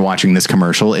kids aren't watching this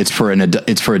commercial. It's for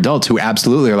adults who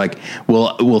absolutely are like,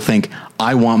 will think,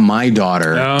 I want my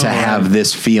daughter to have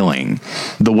this feeling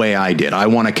the way I did. I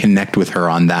want to connect with her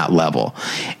on that level.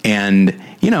 And,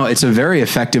 it's a very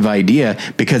effective idea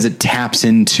because it taps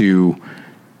into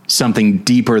something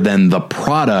deeper than the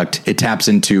product. It taps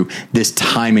into this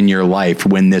time in your life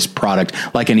when this product,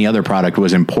 like any other product,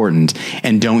 was important.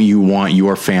 And don't you want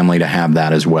your family to have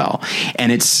that as well?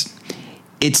 And it's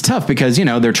tough because,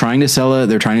 they're trying to sell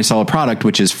a product,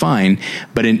 which is fine,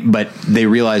 but they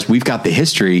realize we've got the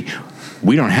history.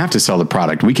 We don't have to sell the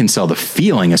product. We can sell the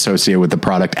feeling associated with the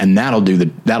product, and that'll do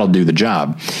the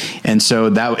job. And so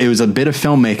it was a bit of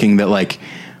filmmaking that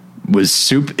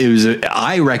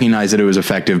I recognize that it was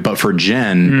effective, but for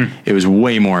Jen, it was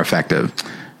way more effective.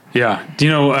 Yeah.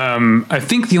 I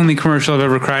think the only commercial I've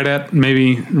ever cried at,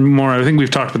 maybe more, I think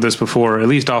we've talked about this before, at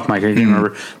least off mic, I can't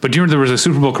remember. But do you remember there was a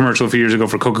Super Bowl commercial a few years ago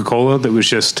for Coca-Cola that was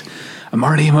just, I'm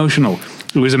already emotional.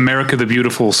 It was America the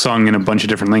Beautiful sung in a bunch of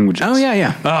different languages. Oh, yeah,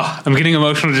 yeah. Oh, I'm getting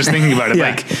emotional just thinking about it.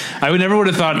 Yeah. I never would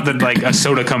have thought that a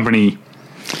soda company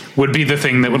would be the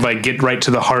thing that would get right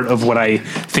to the heart of what I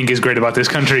think is great about this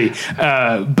country.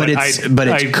 But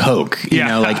it's Coke.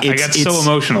 I got so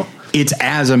emotional. It's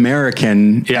as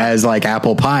American as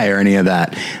Apple pie or any of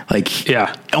that.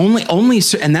 Only,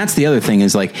 and that's the other thing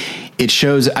is it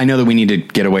shows. I know that we need to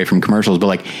get away from commercials,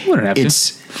 but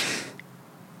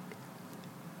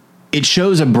it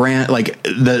shows a brand,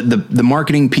 the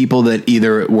marketing people that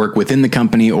either work within the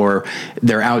company or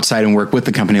they're outside and work with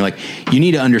the company. You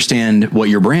need to understand what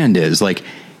your brand is.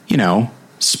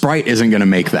 Sprite isn't going to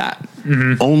make that.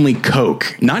 Mm-hmm. Only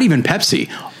Coke, not even Pepsi,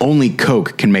 only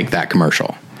Coke can make that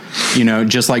commercial.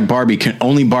 Just like Barbie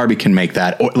only Barbie can make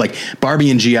that, or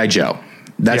Barbie and G.I. Joe.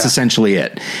 That's essentially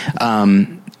it.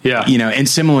 And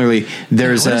similarly,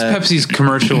 there's what is Pepsi's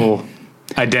commercial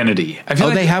identity? I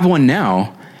feel they have one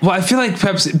now. Well, I feel like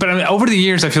Pepsi, but over the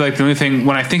years, I feel like the only thing,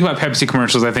 when I think about Pepsi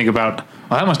commercials, I think about,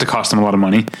 that must have cost them a lot of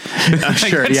money.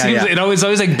 Sure, It always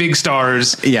big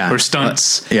stars or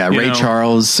stunts. Ray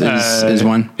Charles is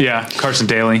one. Yeah, Carson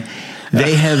Daly.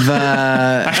 They have,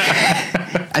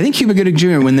 I think Cuba Gooding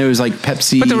Jr. when there was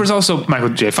Pepsi. But there was also Michael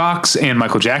J. Fox and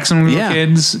Michael Jackson when we were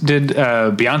kids.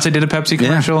 Beyonce did a Pepsi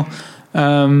commercial.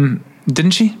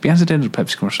 Didn't she? Beyonce did a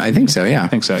Pepsi commercial. I think so, yeah. I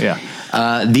think so,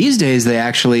 yeah. These days, they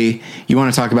actually, you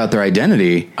want to talk about their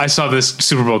identity. I saw this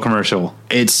Super Bowl commercial.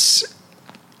 Is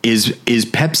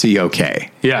Pepsi okay?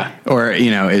 Yeah. Or,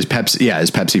 is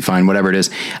Pepsi fine, whatever it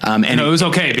is. And it was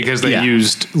okay because they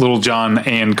used Lil Jon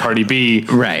and Cardi B,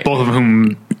 right? Both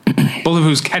of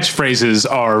whose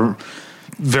catchphrases are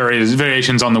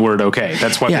variations on the word okay.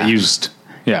 That's what they used.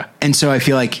 Yeah. And so I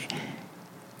feel like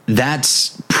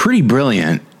that's pretty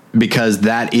brilliant because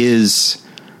that is,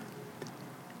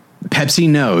 Pepsi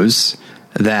knows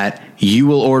that you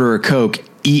will order a Coke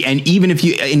and even if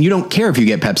you don't care if you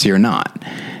get Pepsi or not.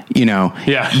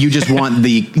 You just want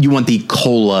the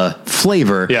cola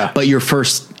flavor, but your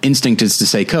first instinct is to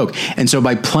say Coke. And so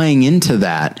by playing into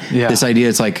that, this idea,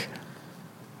 it's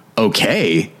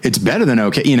okay, it's better than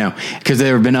okay, because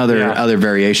there have been other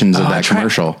variations of that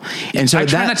commercial. And so I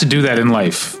try not to do that in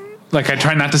life. I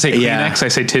try not to say Kleenex. I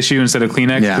say tissue instead of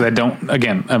Kleenex because I don't,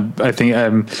 again, I think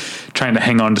I'm trying to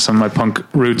hang on to some of my punk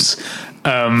roots.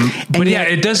 But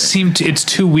it does seem it's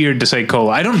too weird to say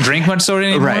cola. I don't drink much soda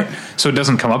anymore, so it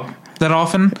doesn't come up that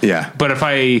often. Yeah. But if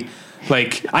I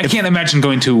can't imagine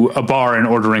going to a bar and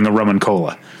ordering a rum and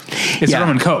cola. It's a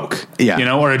rum and Coke,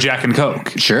 or a Jack and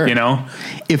Coke. Sure.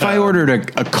 If I ordered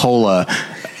a cola,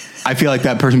 I feel like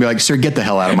that person would be like, sir, get the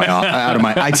hell out of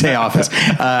my, I'd say office,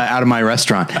 out of my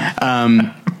restaurant.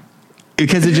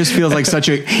 Because it just feels like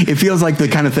it feels like the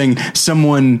kind of thing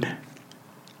someone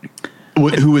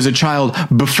who was a child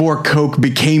before Coke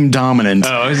became dominant.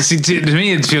 Oh, see, to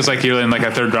me, it feels like you're in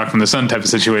a Third Rock from the Sun type of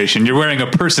situation. You're wearing a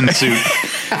person suit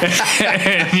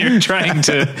and you're trying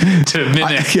to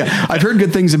mimic. I've heard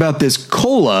good things about this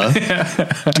cola.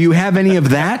 Do you have any of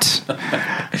that?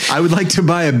 I would like to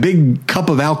buy a big cup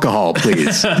of alcohol,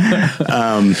 please.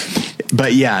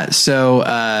 But so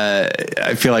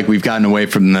I feel like we've gotten away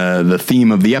from the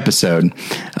theme of the episode.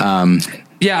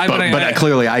 But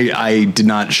clearly I did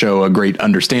not show a great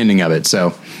understanding of it.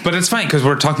 So, but it's fine because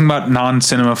we're talking about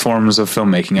non-cinema forms of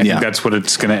filmmaking. I think that's what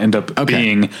it's going to end up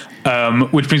being.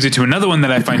 Which brings me to another one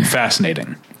that I find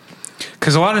fascinating.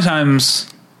 Because a lot of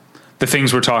times the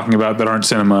things we're talking about that aren't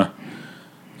cinema,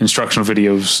 instructional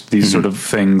videos, these sort of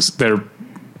things, they're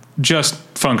just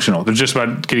functional. They're just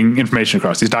about getting information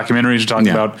across. These documentaries are talking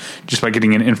about just about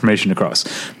getting information across.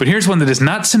 But here's one that is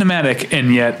not cinematic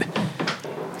and yet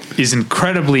is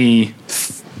incredibly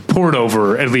poured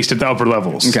over, at least at the upper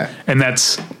levels. Okay. And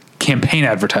that's campaign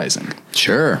advertising.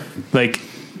 Sure. Like,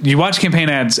 you watch campaign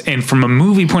ads, and from a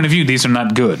movie point of view, these are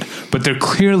not good, but they're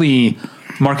clearly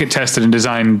market tested and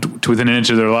designed to within an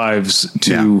inch of their lives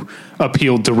to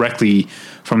appeal directly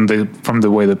from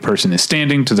the way the person is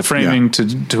standing, to the framing, to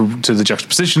the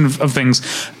juxtaposition of things.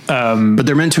 But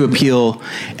they're meant to appeal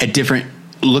at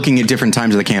looking at different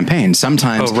times of the campaign.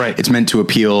 Sometimes it's meant to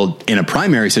appeal in a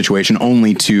primary situation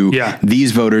only to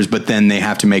these voters, but then they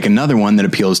have to make another one that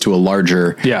appeals to a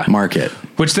larger market.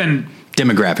 Which then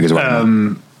demographic is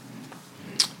what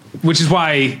which is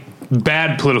why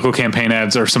bad political campaign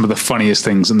ads are some of the funniest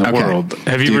things in the world.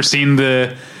 Have you ever seen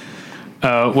the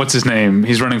what's his name?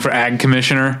 He's running for ag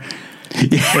commissioner.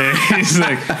 He's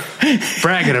like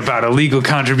bragging about illegal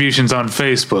contributions on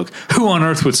Facebook. Who on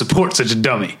earth would support such a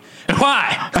dummy? And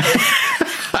why?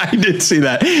 I did see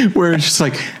that, where it's just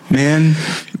like, man,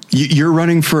 you're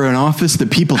running for an office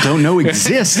that people don't know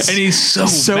exists. And he's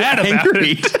so mad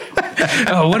angry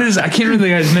about it. I can't remember the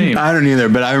guy's name. I don't either,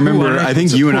 but I remember, I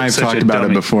think you and I have talked about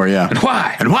it before. Yeah. And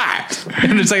why? And why?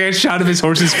 And it's like a shot of his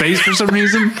horse's face for some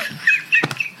reason.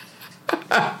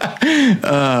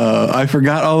 I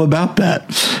forgot all about that.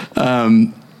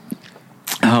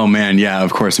 Oh man. Yeah,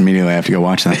 of course. Immediately I have to go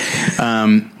watch that.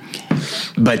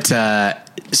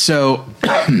 So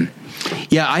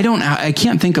I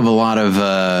can't think of a lot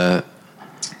of,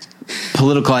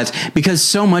 political ads because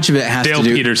so much of it has Dale to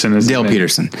do Peterson is Dale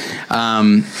Peterson.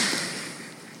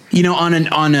 You know,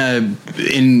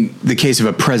 in the case of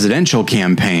a presidential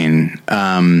campaign,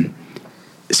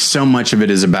 so much of it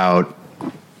is about,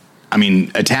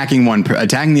 attacking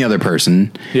the other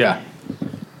person,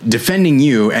 defending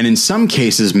you, and in some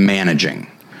cases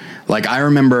managing. Like I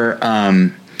remember,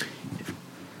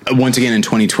 once again in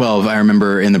 2012, I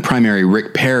remember in the primary,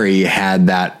 Rick Perry had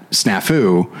that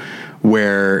snafu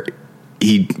where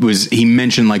he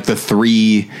mentioned like the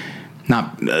three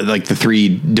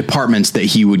departments that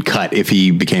he would cut if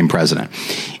he became president.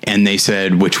 And they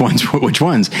said, which ones?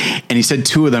 And he said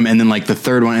two of them. And then like the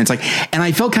third one, and it's like, and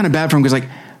I felt kind of bad for him because like,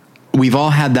 we've all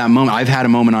had that moment. I've had a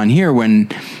moment on here when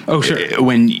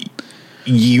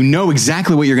you know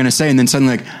exactly what you're going to say. And then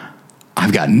suddenly like,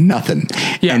 I've got nothing.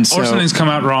 Yeah, and so, or something's come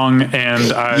out wrong,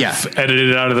 and I've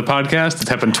edited it out of the podcast. It's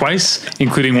happened twice,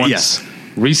 including once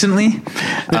recently.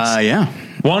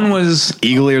 One was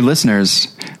eagle-eared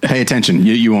listeners. Pay attention.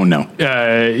 You won't know.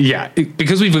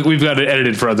 Because we've got it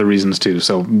edited for other reasons too.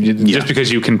 So just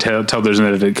because you can tell there's an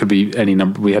edit, it could be any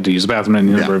number. We had to use the bathroom,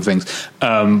 any number of things.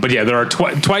 But there are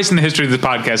twice in the history of the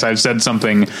podcast I've said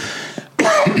something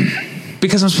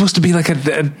because I'm supposed to be like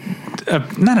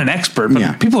not an expert,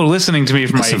 but people are listening to me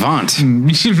from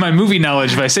my movie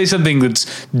knowledge. If I say something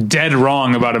that's dead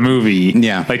wrong about a movie,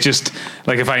 like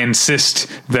if I insist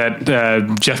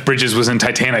that Jeff Bridges was in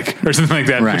Titanic or something like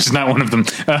that, which is not one of them,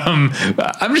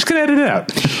 I'm just going to edit it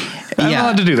out. I'm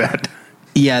allowed to do that.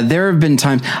 Yeah, there have been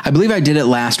times, I believe I did it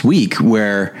last week,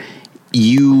 where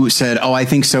you said, "Oh, I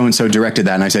think so-and-so directed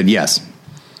that." And I said, "Yes."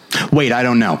 Wait, I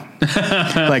don't know.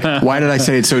 Like, why did I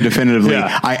say it so definitively?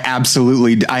 I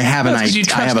absolutely, I have an idea.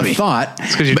 I have a thought.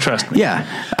 It's because you trust me. Yeah.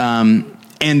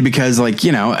 And because like,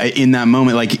 in that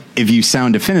moment, like if you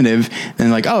sound definitive,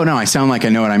 then like, oh no, I sound like I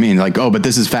know what I mean. Like, oh, but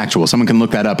this is factual. Someone can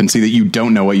look that up and see that you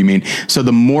don't know what you mean. So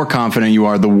the more confident you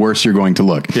are, the worse you're going to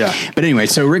look. Yeah. But anyway,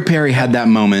 so Rick Perry had that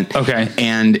moment. Okay.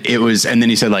 And then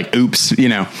he said like, oops,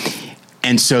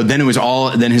 And so then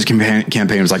his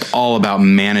campaign was like all about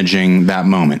managing that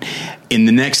moment. In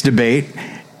the next debate,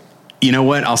 you know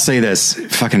what? I'll say this,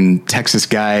 fucking Texas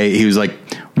guy, he was like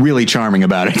really charming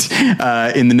about it.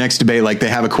 In the next debate, like they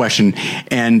have a question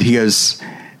and he goes,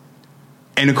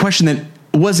 and a question that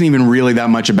wasn't even really that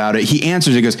much about it. He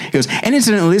answers, he goes, and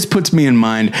incidentally, this puts me in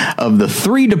mind of the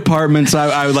three departments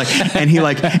I would like, and he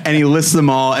lists them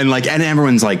all and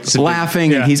everyone's like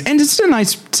laughing and it's a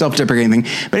nice self-deprecating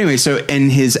thing. But anyway, so,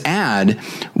 and his ad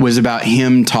was about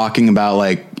him talking about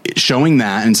like showing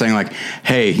that and saying like,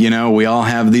 hey, we all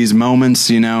have these moments,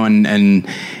 and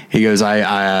he goes,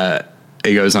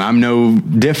 he goes, I'm no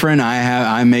different.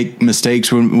 I make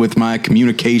mistakes with my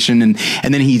communication, and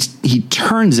then he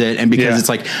turns it, and because it's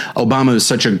like Obama is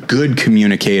such a good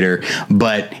communicator,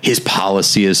 but his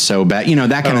policy is so bad,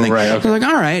 that kind of thing. Right, okay. They're like,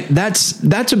 all right,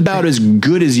 that's about as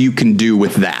good as you can do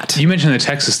with that. You mentioned the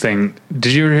Texas thing.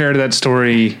 Did you ever hear that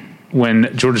story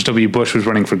when George W. Bush was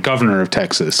running for governor of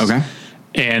Texas? Okay,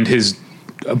 and his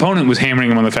opponent was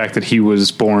hammering him on the fact that he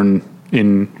was born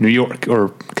in New York or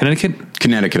Connecticut,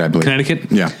 I believe.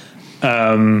 Connecticut. Yeah.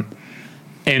 And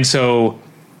so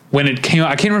when it came out,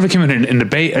 I can't remember if it came out in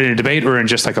a debate or in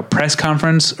just like a press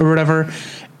conference or whatever.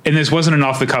 And this wasn't an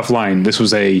off the cuff line. This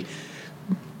was a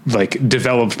like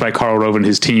developed by Karl Rove and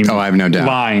his team. Oh, I have no doubt.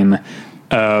 Line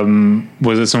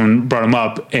was that someone brought him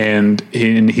up and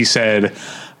he said,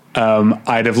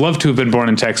 I'd have loved to have been born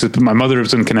in Texas, but my mother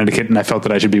was in Connecticut and I felt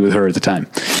that I should be with her at the time.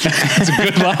 It's a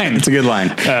good line. It's a good line.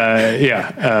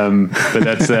 But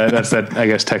that's that, I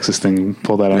guess, Texas thing.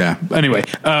 Pull that out. Yeah. Anyway.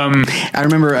 I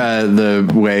remember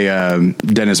the way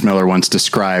Dennis Miller once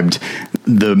described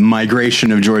the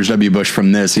migration of George W. Bush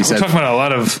from this. He said, we're talking about a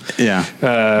lot of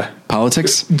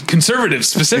politics, conservatives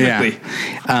specifically.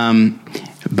 Yeah.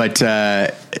 But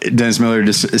Dennis Miller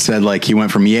just said, like, he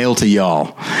went from Yale to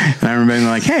y'all. And I remember being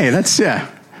like, hey, that's,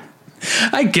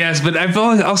 I guess, but I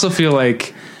also feel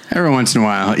like... Every once in a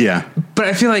while, yeah. But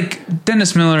I feel like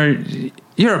Dennis Miller,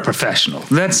 you're a professional.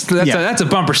 That's a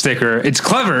bumper sticker. It's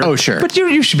clever. Oh, sure. But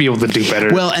you should be able to do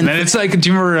better. Well, and it's like,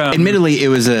 do you remember... admittedly, it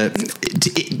was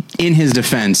in his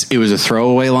defense, it was a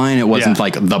throwaway line. It wasn't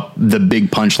like the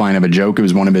big punchline of a joke. It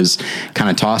was one of his kind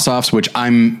of toss-offs, which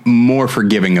I'm more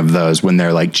forgiving of those when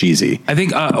they're like cheesy. I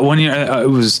think one year, it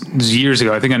was years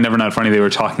ago, I think on Never Not Funny, they were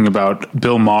talking about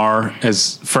Bill Maher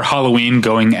as for Halloween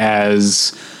going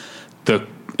as the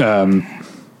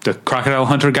crocodile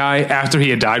hunter guy after he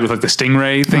had died with like the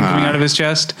stingray thing coming out of his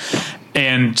chest.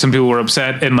 And some people were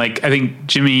upset. And like, I think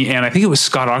Jimmy and I think it was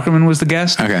Scott Aukerman was the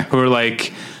guest who were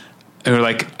like,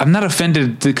 I'm not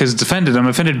offended because it's offended. I'm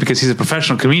offended because he's a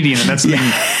professional comedian, and that's something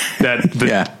that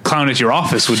the clown at your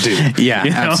office would do. Yeah,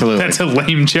 absolutely. That's a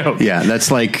lame joke. Yeah, that's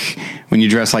like when you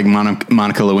dress like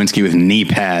Monica Lewinsky with knee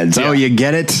pads. Yeah. Oh, you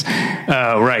get it?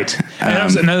 Right. And that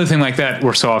was another thing like that.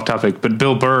 We're so off topic, but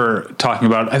Bill Burr talking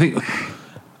about,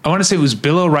 I want to say it was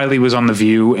Bill O'Reilly was on The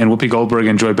View, and Whoopi Goldberg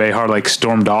and Joy Behar like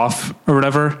stormed off or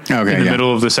whatever in the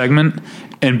middle of the segment,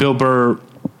 and Bill Burr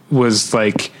was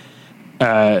like,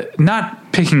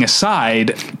 not picking a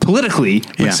side politically,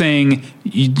 but saying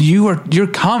you're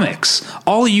comics.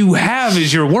 All you have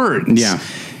is your words. Yeah.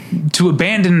 To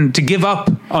give up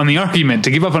on the argument,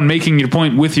 to give up on making your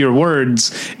point with your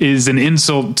words is an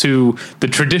insult to the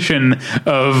tradition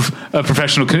of a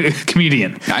professional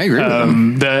comedian. I agree with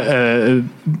him.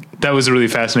 That was a really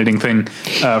fascinating thing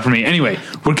for me. Anyway,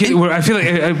 I feel like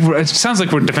it sounds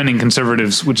like we're defending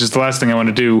conservatives, which is the last thing I want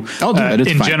to do. I'll do it.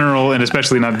 It's in fine. General, and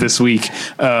especially not this week.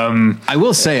 I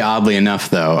will say, oddly enough,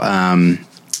 though,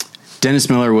 Dennis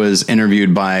Miller was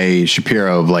interviewed by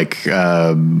Shapiro like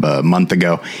a month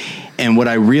ago. And what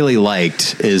I really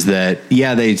liked is that,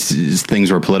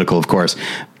 things were political, of course,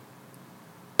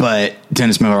 but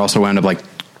Dennis Miller also wound up like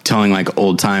telling like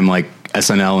old time, like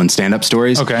SNL and stand-up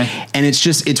stories. Okay. And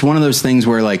it's one of those things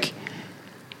where like,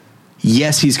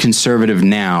 yes, he's conservative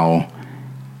now,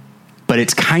 but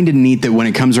it's kind of neat that when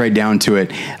it comes right down to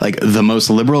it, like the most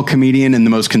liberal comedian and the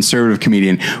most conservative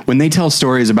comedian, when they tell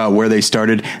stories about where they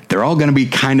started, they're all going to be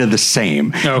kind of the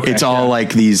same. Okay, it's all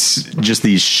like these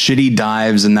shitty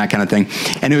dives and that kind of thing.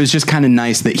 And it was just kind of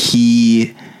nice that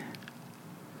he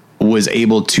was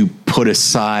able to put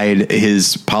aside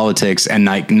his politics and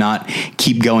like not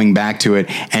keep going back to it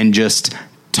and just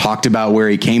talked about where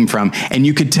he came from. And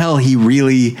you could tell he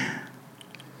really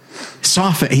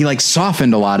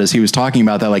softened a lot as he was talking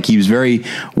about that. Like he was very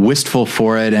wistful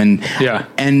for it. And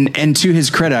and to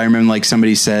his credit, I remember like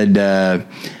somebody said,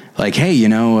 like, hey,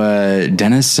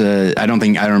 Dennis, I don't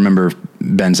remember if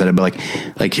Ben said it, but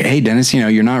like, hey, Dennis,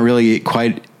 you're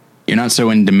not so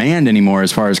in demand anymore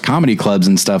as far as comedy clubs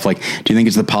and stuff. Like, do you think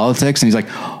it's the politics? And he's like,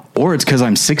 or it's because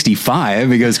I'm 65.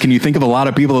 Because can you think of a lot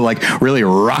of people that like really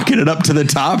rocketed it up to the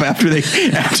top after they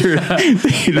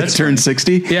turned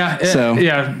 60? Yeah. So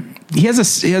he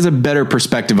has a better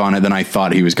perspective on it than I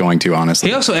thought he was going to, honestly.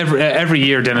 He also every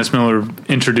year Dennis Miller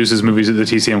introduces movies at the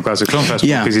TCM Classic Film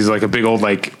Festival because he's like a big old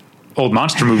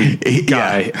monster movie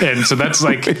guy. And so that's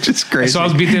like just crazy. So I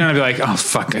was beat there and I'd be like, oh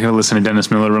fuck, I gotta listen to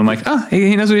Dennis Miller. And I'm like,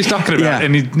 he knows what he's talking about.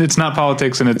 And it's not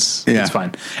politics and it's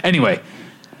fine. Anyway,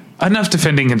 enough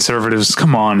defending conservatives.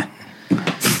 Come on.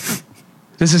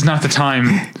 This is not the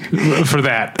time for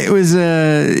that. It was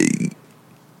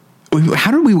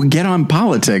how did we get on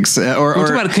politics? Or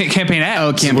about campaign ads.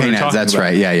 Oh, campaign ads. That's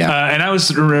right. Yeah. And I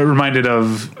was reminded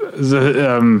of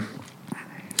the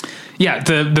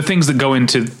things that go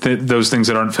into those things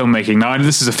that aren't filmmaking. Now,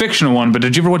 this is a fictional one, but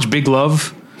did you ever watch Big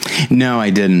Love? No, I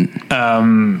didn't.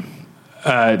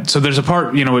 So there's a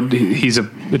part,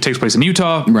 it takes place in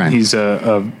Utah. Right. He's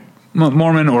a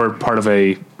Mormon or part of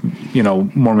a,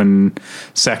 Mormon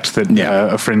sect that,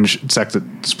 a fringe sect that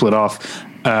split off,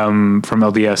 from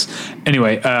LDS.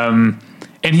 Anyway,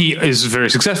 and he is very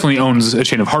successful. He owns a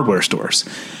chain of hardware stores.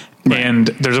 Right. And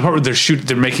there's a part where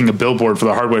they're making a billboard for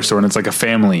the hardware store, and it's like a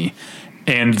family,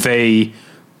 and they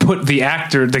put the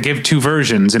actor. They gave two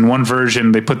versions. In one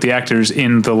version, they put the actors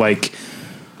in the like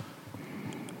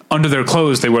under their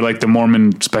clothes. They wear like the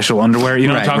Mormon special underwear. You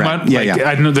know what I'm talking about? Yeah, like, yeah.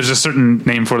 I know there's a certain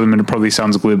name for them, and it probably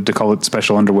sounds glib to call it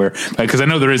special underwear, because I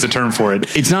know there is a term for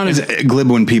it. It's not as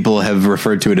glib when people have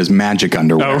referred to it as magic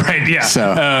underwear. Oh, right, yeah.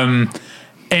 So,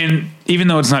 And even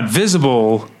though it's not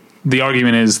visible, the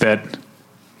argument is that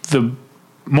the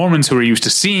Mormons who are used to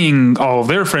seeing all of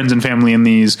their friends and family in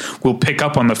these will pick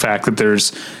up on the fact that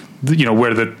there's, you know,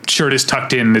 where the shirt is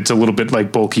tucked in, it's a little bit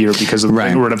like bulkier because of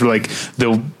right. or whatever. Like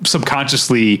they'll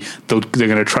subconsciously they're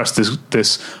going to trust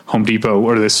this Home Depot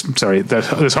or this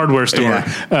hardware store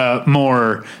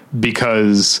more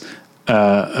because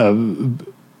of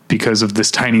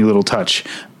this tiny little touch.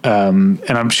 And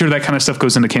I'm sure that kind of stuff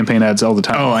goes into campaign ads all the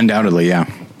time. Oh, undoubtedly. Yeah.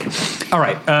 All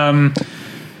right.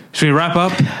 Should we wrap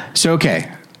up? So,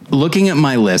 okay. Looking at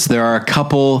my list, there are a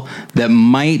couple that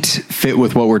might fit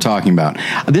with what we're talking about.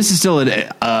 This is still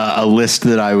a list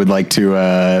that I would like to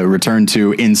return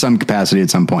to in some capacity at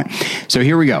some point. So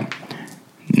here we go.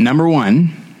 Number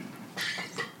one,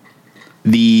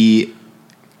 this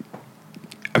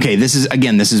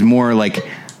is more like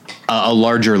a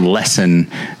larger lesson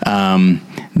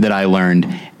that I learned,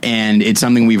 and it's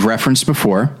something we've referenced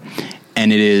before,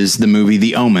 and it is the movie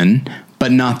The Omen,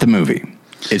 but not the movie.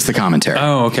 It's the commentary.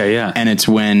 Oh, okay, yeah. And it's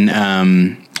when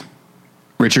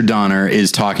Richard Donner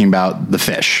is talking about the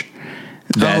fish.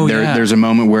 There's a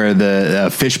moment where the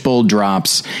fishbowl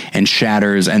drops and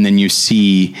shatters, and then you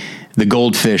see the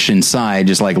goldfish inside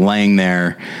just like laying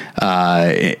there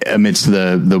amidst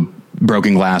the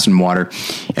broken glass and water.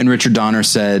 And Richard Donner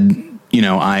said, you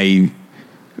know,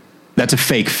 that's a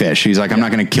fake fish. He's like, I'm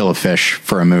not going to kill a fish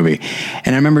for a movie.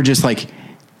 And I remember just like,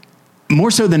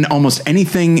 more so than almost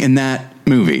anything in that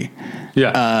movie.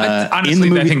 Yeah. Honestly, in the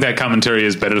movie, I think that commentary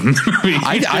is better than the movie.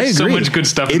 I agree. So much good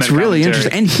stuff in it's that really commentary.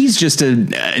 interesting. And he's just a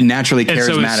naturally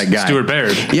charismatic guy. Stuart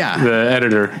Baird, yeah. the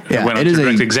editor, yeah, went on to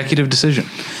direct Executive Decision.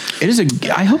 It is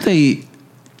I hope that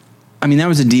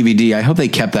was a DVD. I hope they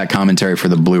kept that commentary for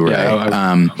the Blu-ray. Yeah,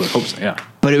 I would hope so, yeah.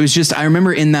 But it was just, I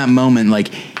remember in that moment, like,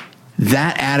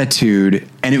 that attitude,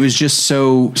 and it was just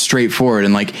so straightforward,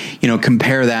 and like, you know,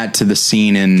 compare that to the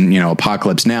scene in, you know,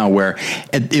 Apocalypse Now, where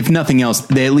if nothing else,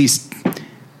 they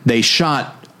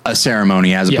shot a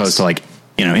ceremony as opposed to like,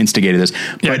 you know, instigated this.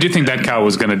 Yeah, but I do think that cow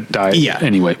was going to die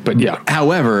anyway, but yeah.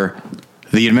 However,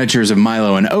 The Adventures of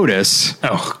Milo and Otis,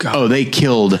 they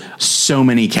killed so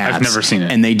many cats. I've never seen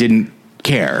it. And they didn't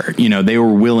care. You know, they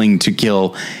were willing to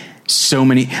kill so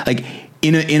many, like,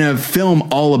 in a film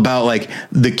all about like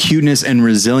the cuteness and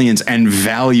resilience and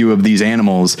value of these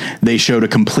animals, they showed a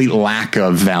complete lack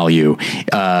of value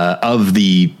of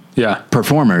the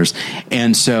performers.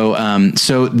 And so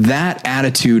that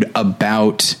attitude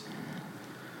about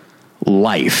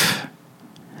life,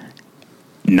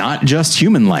 not just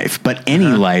human life, but any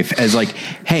life, as like,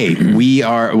 hey, we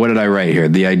are, what did I write here?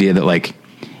 The idea that like,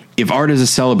 if art is a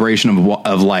celebration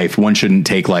of life, one shouldn't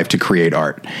take life to create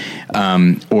art,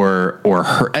 and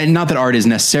not that art is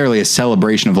necessarily a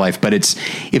celebration of life, but it's,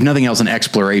 if nothing else, an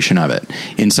exploration of it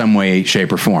in some way,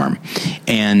 shape, or form.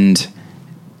 And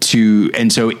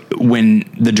so when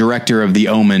the director of The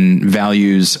Omen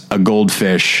values a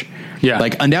goldfish,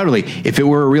 like undoubtedly, if it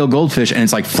were a real goldfish and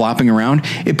it's like flopping around,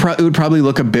 it would probably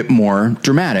look a bit more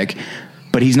dramatic.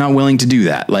 But he's not willing to do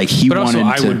that. Like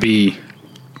I would be.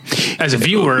 As a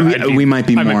viewer, I might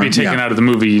be taken out of the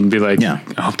movie and be like, I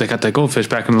hope they got that goldfish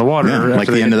back into the water. Yeah, like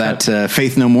the end of that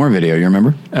Faith No More video, you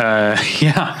remember? I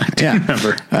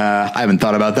remember. I haven't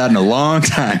thought about that in a long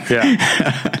time. Yeah.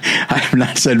 I have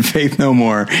not said Faith No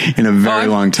More in a very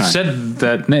long time. Said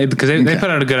that because they put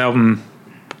out a good album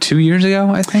 2 years ago,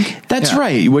 I think. That's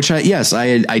right. Which I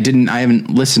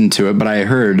haven't listened to it, but I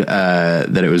heard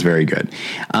that it was very good.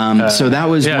 So that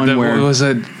was one where it was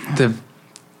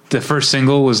the first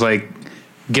single was like,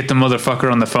 "Get the motherfucker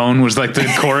on the phone" was like the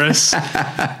chorus.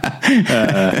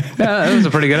 That was a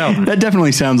pretty good album. That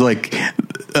definitely sounds like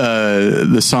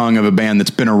the song of a band that's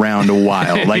been around a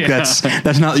while. Like that's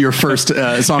not your first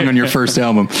song on your first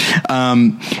album.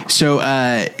 And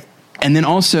then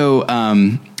also,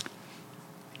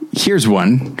 here's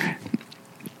one.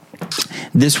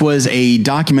 This was a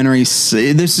documentary.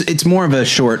 It's more of a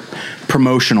short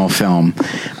promotional film,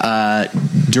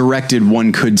 directed,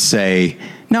 one could say.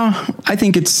 No, I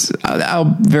think it's,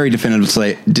 I'll very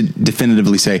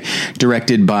definitively say,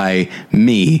 directed by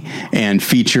me and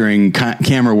featuring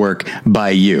camera work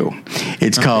by you.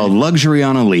 It's called Luxury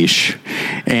on a Leash.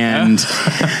 And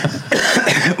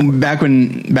back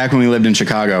when we lived in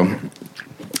Chicago,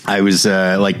 I was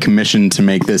commissioned to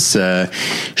make this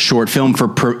short film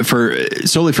for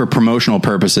solely for promotional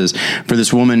purposes for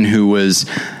this woman who was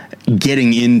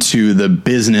getting into the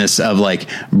business of like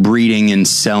breeding and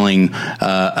selling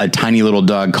a tiny little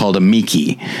dog called a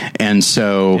Miki. And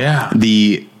so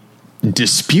the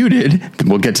disputed,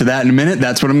 we'll get to that in a minute.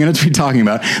 That's what I'm going to be talking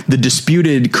about. The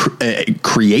disputed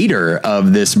creator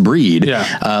of this breed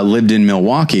lived in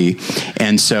Milwaukee.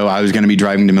 And so I was going to be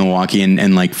driving to Milwaukee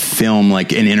and like film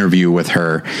like an interview with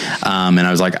her. And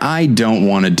I was like, I don't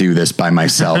want to do this by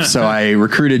myself. So I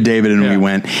recruited David and we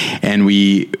went and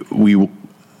we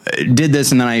did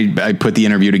this, and then I put the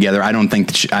interview together. I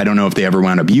don't know if they ever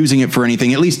wound up using it for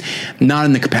anything, at least not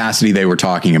in the capacity they were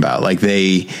talking about. Like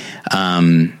they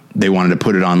wanted to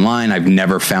put it online.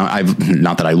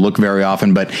 Not that I look very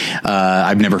often, but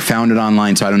I've never found it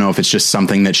online. So I don't know if it's just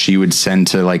something that she would send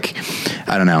to like,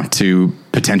 I don't know, to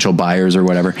potential buyers or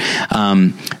whatever.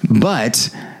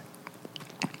 But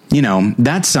you know,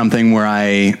 that's something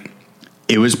where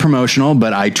it was promotional,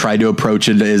 but I tried to approach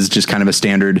it as just kind of a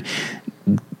standard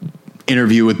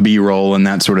interview with B-roll and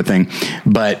that sort of thing.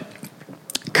 But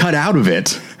cut out of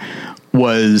it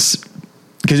was,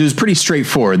 because it was pretty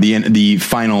straightforward, the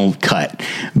final cut.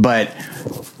 But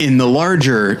in the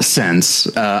larger sense,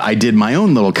 I did my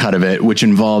own little cut of it, which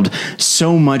involved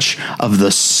so much of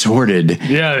the sordid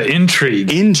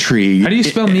intrigue. How do you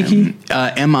spell Miki?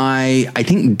 M-I, I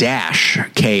think dash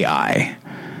K-I.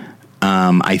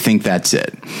 I think that's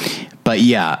it. But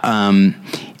yeah,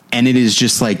 and it is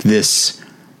just like this.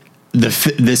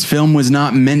 This film was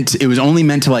not meant. It was only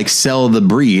meant to like sell the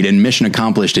breed, and mission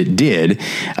accomplished. It did,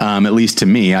 at least to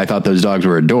me. I thought those dogs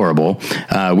were adorable.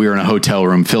 We were in a hotel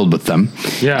room filled with them.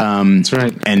 Yeah, that's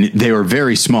right. And they were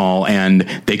very small, and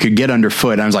they could get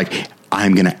underfoot. And I was like,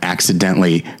 I'm going to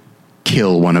accidentally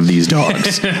kill one of these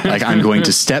dogs. Like I'm going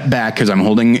to step back because I'm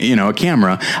holding, a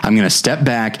camera. I'm going to step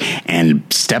back and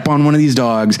step on one of these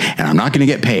dogs, and I'm not going to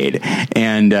get paid.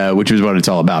 And, which is what it's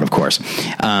all about, of course.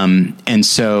 And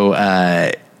so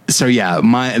yeah,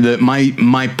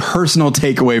 my personal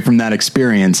takeaway from that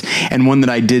experience, and one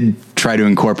that I did try to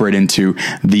incorporate into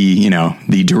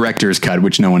the director's cut,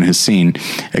 which no one has seen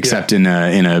except in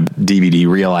a DVD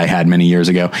reel I had many years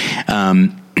ago.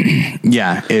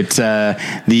 Yeah, it's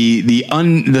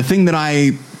the thing that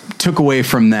I took away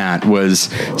from that was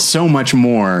so much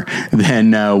more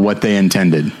than what they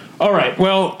intended. All right,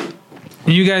 well,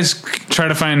 you guys try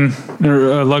to find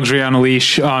Luxury on a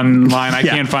Leash online. I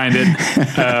can't find it.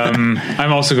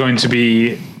 I'm also going to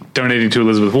be donating to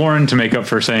Elizabeth Warren to make up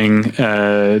for saying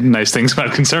nice things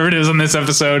about conservatives on this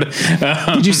episode.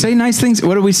 Did you say nice things?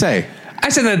 What did we say? I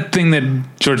said that thing that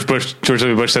George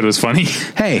W. Bush said was funny.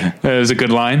 Hey, it was a good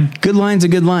line. Good line's a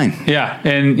good line. Yeah,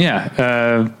 and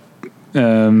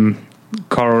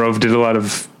Karl Rove did a lot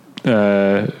of.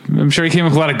 I'm sure he came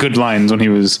up with a lot of good lines when he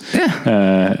was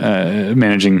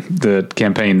managing the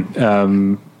campaign.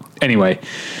 Anyway,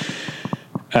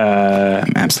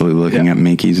 I'm absolutely looking at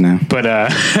Mickey's now. But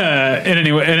in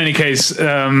any case,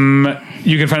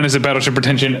 you can find us at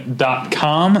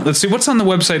battleshippretension.com. Let's see what's on the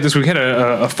website this week. We had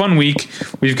a fun week.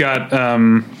 We've got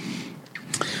a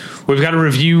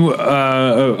review.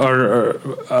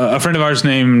 A friend of ours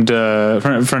named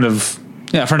friend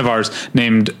of ours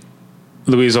named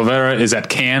Luis Olvera is at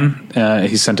Cannes.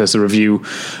 He sent us a review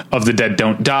of The Dead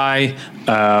Don't Die.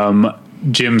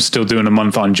 Jim's still doing a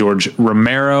month on George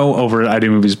Romero over at I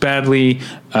Do Movies Badly.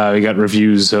 We got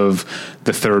reviews of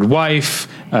The Third Wife.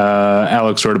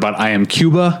 Alex wrote about I Am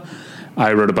Cuba.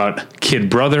 I wrote about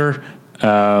Kid Brother.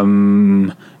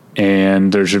 And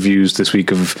there's reviews this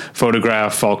week of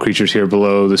Photograph, All Creatures Here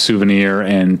Below, The Souvenir,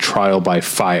 and Trial by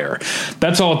Fire.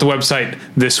 That's all at the website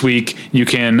this week. You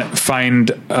can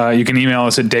email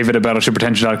us at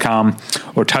david@battleshippretension.com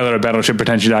or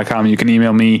tyler@battleshippretension.com. You can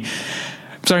email me.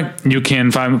 You can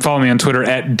follow me on Twitter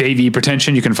at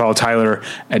DavyPretension. You can follow Tyler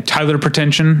at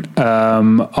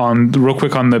TylerPretension. Real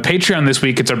quick on the Patreon this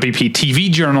week, it's our BP TV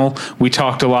Journal. We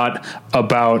talked a lot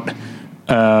about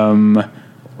The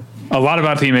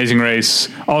Amazing Race.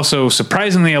 Also,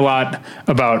 surprisingly, a lot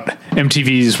about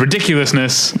MTV's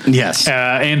ridiculousness. Yes.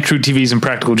 And True TV's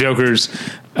Impractical Jokers.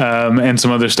 And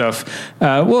some other stuff.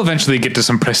 We'll eventually get to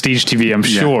some prestige TV, I'm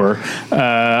sure,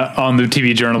 on the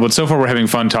TV Journal. But so far, we're having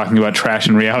fun talking about trash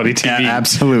and reality TV.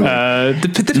 Absolutely.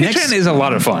 The Patreon is a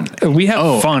lot of fun. We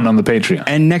have fun on the Patreon.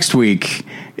 And next week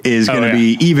is going to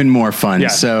be even more fun. Yeah,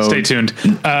 so stay tuned.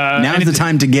 Now's the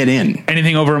time to get in.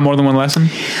 Anything over More Than One Lesson?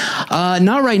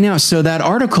 Not right now. So that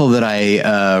article that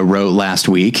I wrote last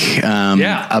week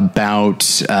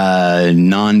about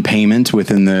non-payment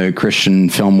within the Christian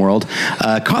film world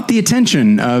caught the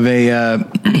attention of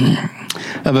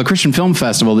of a Christian film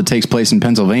festival that takes place in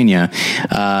Pennsylvania.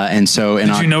 And so,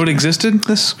 did you know it existed?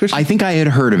 This Christian? I think I had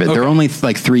heard of it. Okay. They're only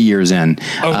like 3 years in,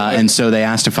 and so they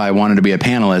asked if I wanted to be a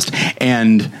panelist,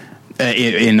 and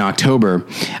in October,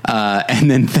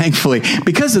 and then thankfully,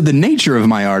 because of the nature of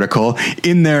my article,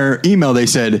 in their email they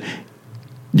said,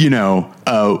 you know,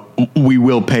 we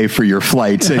will pay for your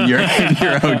flights and your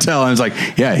hotel. And I was like,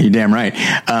 yeah, you're damn right.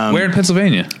 Where in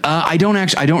Pennsylvania? I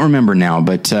don't remember now,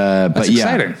 but yeah,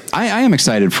 exciting. I am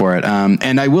excited for it.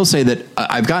 And I will say that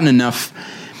I've gotten enough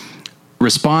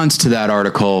response to that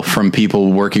article from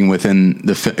people working within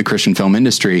the Christian film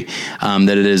industry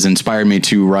that it has inspired me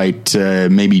to write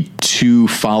maybe 2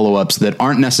 follow-ups that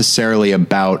aren't necessarily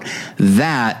about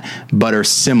that, but are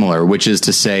similar, which is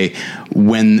to say,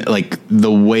 when like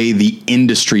the way the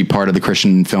industry part of the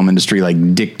Christian film industry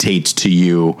like dictates to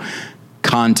you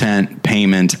content,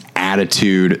 payment,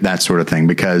 attitude, that sort of thing,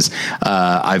 because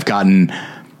I've gotten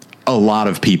a lot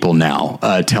of people now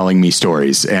telling me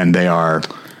stories, and they are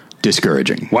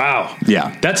discouraging. Wow.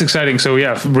 Yeah. That's exciting. So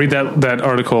yeah, read that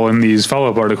article and these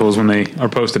follow-up articles when they are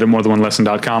posted at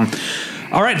morethanonelesson.com.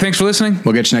 All right. Thanks for listening.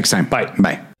 We'll get you next time. Bye.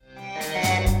 Bye.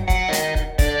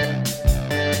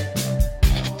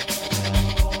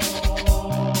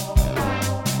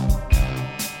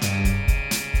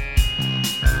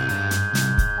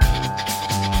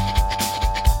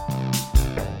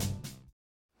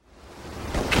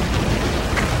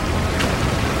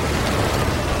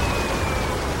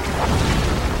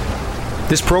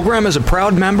 This program is a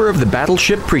proud member of the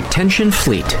Battleship Pretension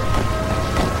Fleet.